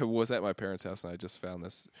 I was at my parents' house and I just found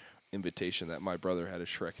this invitation that my brother had a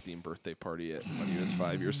Shrek-themed birthday party at when he was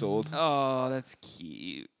 5 years old. Oh, that's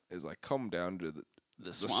cute. Is like, come down to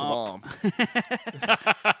the swamp.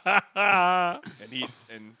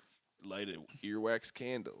 and light an earwax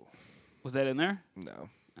candle. Was that in there? No,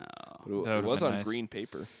 Oh. but That it would've was been on nice. green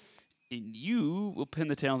paper. And you will pin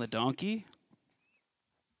the tail on the donkey.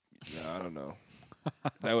 No, I don't know.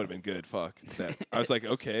 That would have been good. Fuck. I was like,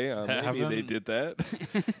 okay, Have maybe they them- did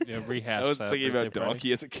that. Yeah, rehash I was that thinking about birthday party.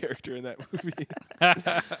 Donkey as a character in that movie.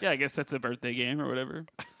 Yeah, I guess that's a birthday game or whatever.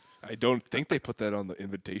 I don't think they put that on the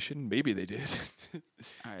invitation. Maybe they did. All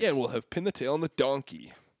right, Yeah, and we'll have pin the tail on the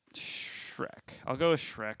donkey. Shrek. I'll go with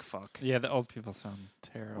Shrek. Fuck. Yeah, the old people sound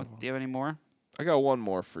terrible. What, do you have any more? I got one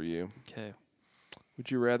more for you. Okay.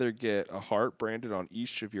 Would you rather get a heart branded on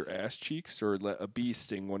each of your ass cheeks or let a bee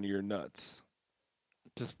sting one of your nuts?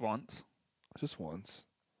 Just once. Just once.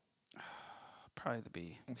 Probably the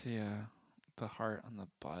bee. Yeah, the heart on the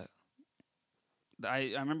butt.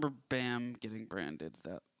 I remember Bam getting branded.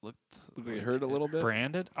 That looked They hurt a little bit?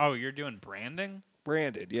 Branded? Oh, you're doing branding?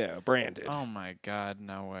 Branded, yeah, branded. Oh my god,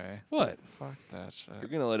 no way. What? Fuck that shit. You're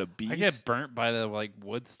going to let a bee I get burnt by the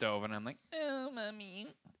wood stove, and I'm like, oh, mommy.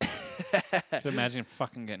 Could imagine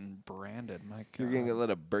fucking getting branded. My God, You're going to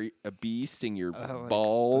let a bee sting your Like,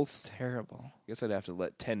 balls? that's terrible. I guess I'd have to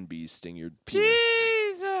let 10 bees sting your penis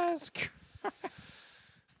Jesus Christ!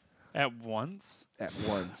 At once? at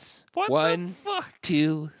once. What One, the fuck?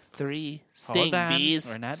 2, 3, Hold on.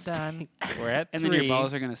 We're not done. We're at And 3. then your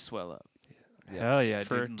balls are gonna swell up. Hell yeah,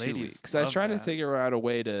 for dude. 2 Ladies weeks. Because I was love trying to that. figure out a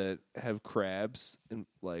way to have crabs and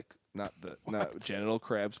not genital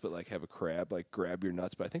crabs, but have a crab grab your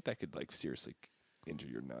nuts. But I think that could seriously injure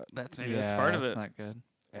your nut. That's maybe Yeah, that's part of that's it. not good.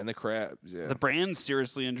 And the crabs, yeah. The brand's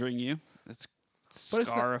seriously injuring you. It's But it's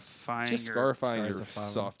not- scarifying. Just your- scarifying your Scarsifying.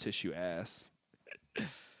 soft tissue ass.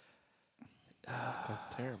 That's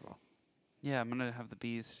terrible. Yeah, I'm gonna have the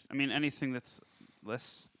bees. I mean, anything that's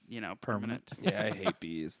less, permanent. Yeah, I hate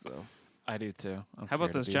bees though. I do too. I'm How about scared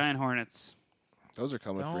of those bees. giant hornets? Those are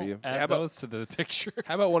coming Don't for you. add How about, those to the picture.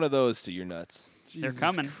 how about one of those to your nuts? Jesus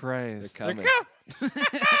coming. Christ. They're coming. They're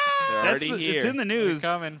They're already here. It's in the news.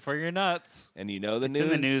 coming for your nuts. And you know the It's news. in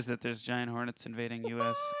the news that there's giant hornets invading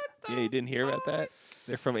U.S. Yeah, you didn't hear about that?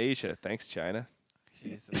 They're from Asia. Thanks, China.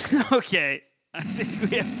 Jesus. Okay, I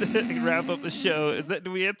think we have to wrap up the show.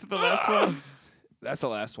 Do we answer the last one? That's the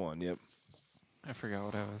last one. Yep. I forgot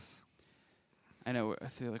what I was. I know. I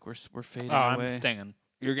feel like we're fading Oh, away. I'm stinging.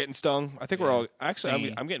 You're getting stung. I think we're Yeah. all actually.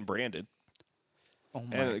 Stingy. I'm getting branded, Oh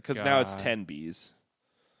my and because now it's 10 bees.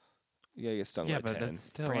 You gotta get stung Yeah, by but 10. that's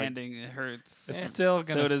still Branding it hurts. it's still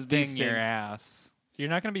gonna does bee sting your sting. ass. You're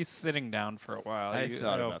not gonna be sitting down for a while. I You-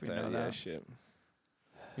 thought hope about you that. know Yeah, that. shit.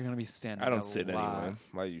 You're gonna be standing. I don't a sit lot. anyway.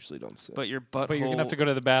 I usually don't sit. But your butthole. But you're gonna have to go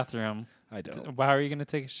to the bathroom. I don't. How are you gonna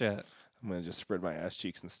take a shit? I'm gonna just spread my ass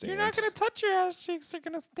cheeks and stand. You're not gonna touch your ass cheeks. They're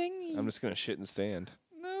gonna sting you. I'm just gonna shit and stand.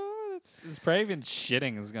 No, it's probably even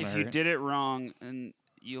shitting is gonna If hurt. you did it wrong and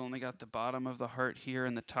you only got the bottom of the heart here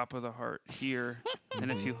and the top of the heart here,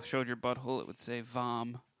 then if you showed your butthole, it would say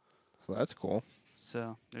vom. So that's cool.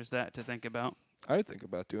 So there's that to think about. I'd think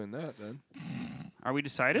about doing that then. Are we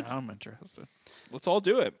decided? I'm interested. Let's all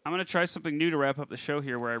do it. I'm going to try something new to wrap up the show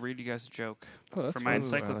here where I read you guys a joke Oh, that's from my fun.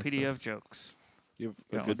 encyclopedia I like of jokes. You have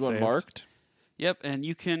a Got good one one saved. marked. Yep, and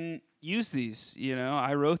you can use these.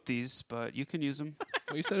 I wrote these, but you can use them.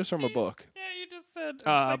 Well, you said it was from a book. Yeah, you just said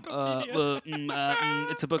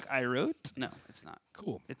It's a book I wrote. No, it's not.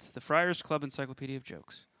 Cool. It's the Friars Club Encyclopedia of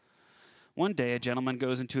Jokes. One day, a gentleman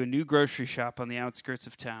goes into a new grocery shop on the outskirts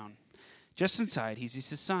of town. Just inside, he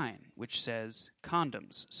sees a sign which says,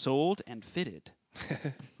 "Condoms, sold and fitted."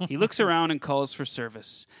 He looks around and calls for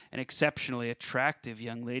service. An exceptionally attractive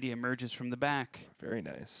young lady emerges from the back. Very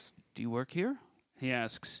nice. "Do you work here?" he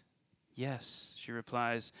asks. "Yes," she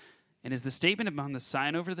replies. "And is the statement on the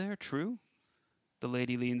sign over there true?" The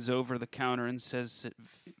lady leans over the counter and says it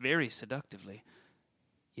very seductively,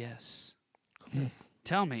 "Yes."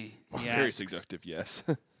 "Tell me," he Very asks. seductive. Yes.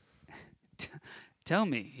 "Tell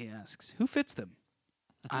me," he asks, "who fits them?"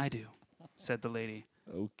 "I do," said the lady.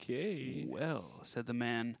 okay. "Well," said the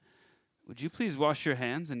man, "would you please wash your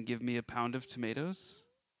hands and give me a pound of tomatoes?"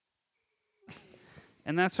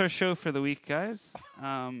 And that's our show for the week, guys.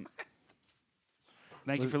 Thank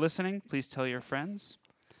you for listening. Please tell your friends.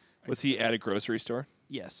 Was he at a grocery store?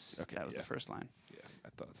 Yes, Okay, that was yeah. the first line. Yeah, I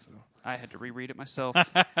thought so. I had to reread it myself.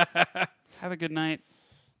 Have a good night.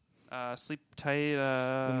 Sleep tight.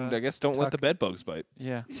 And I guess don't let the bed bugs bite.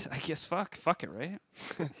 Yeah. I guess fuck it, right?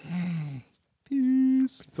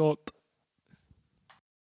 Peace.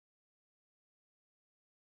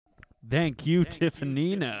 Thank you,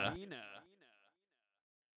 Tiffanina.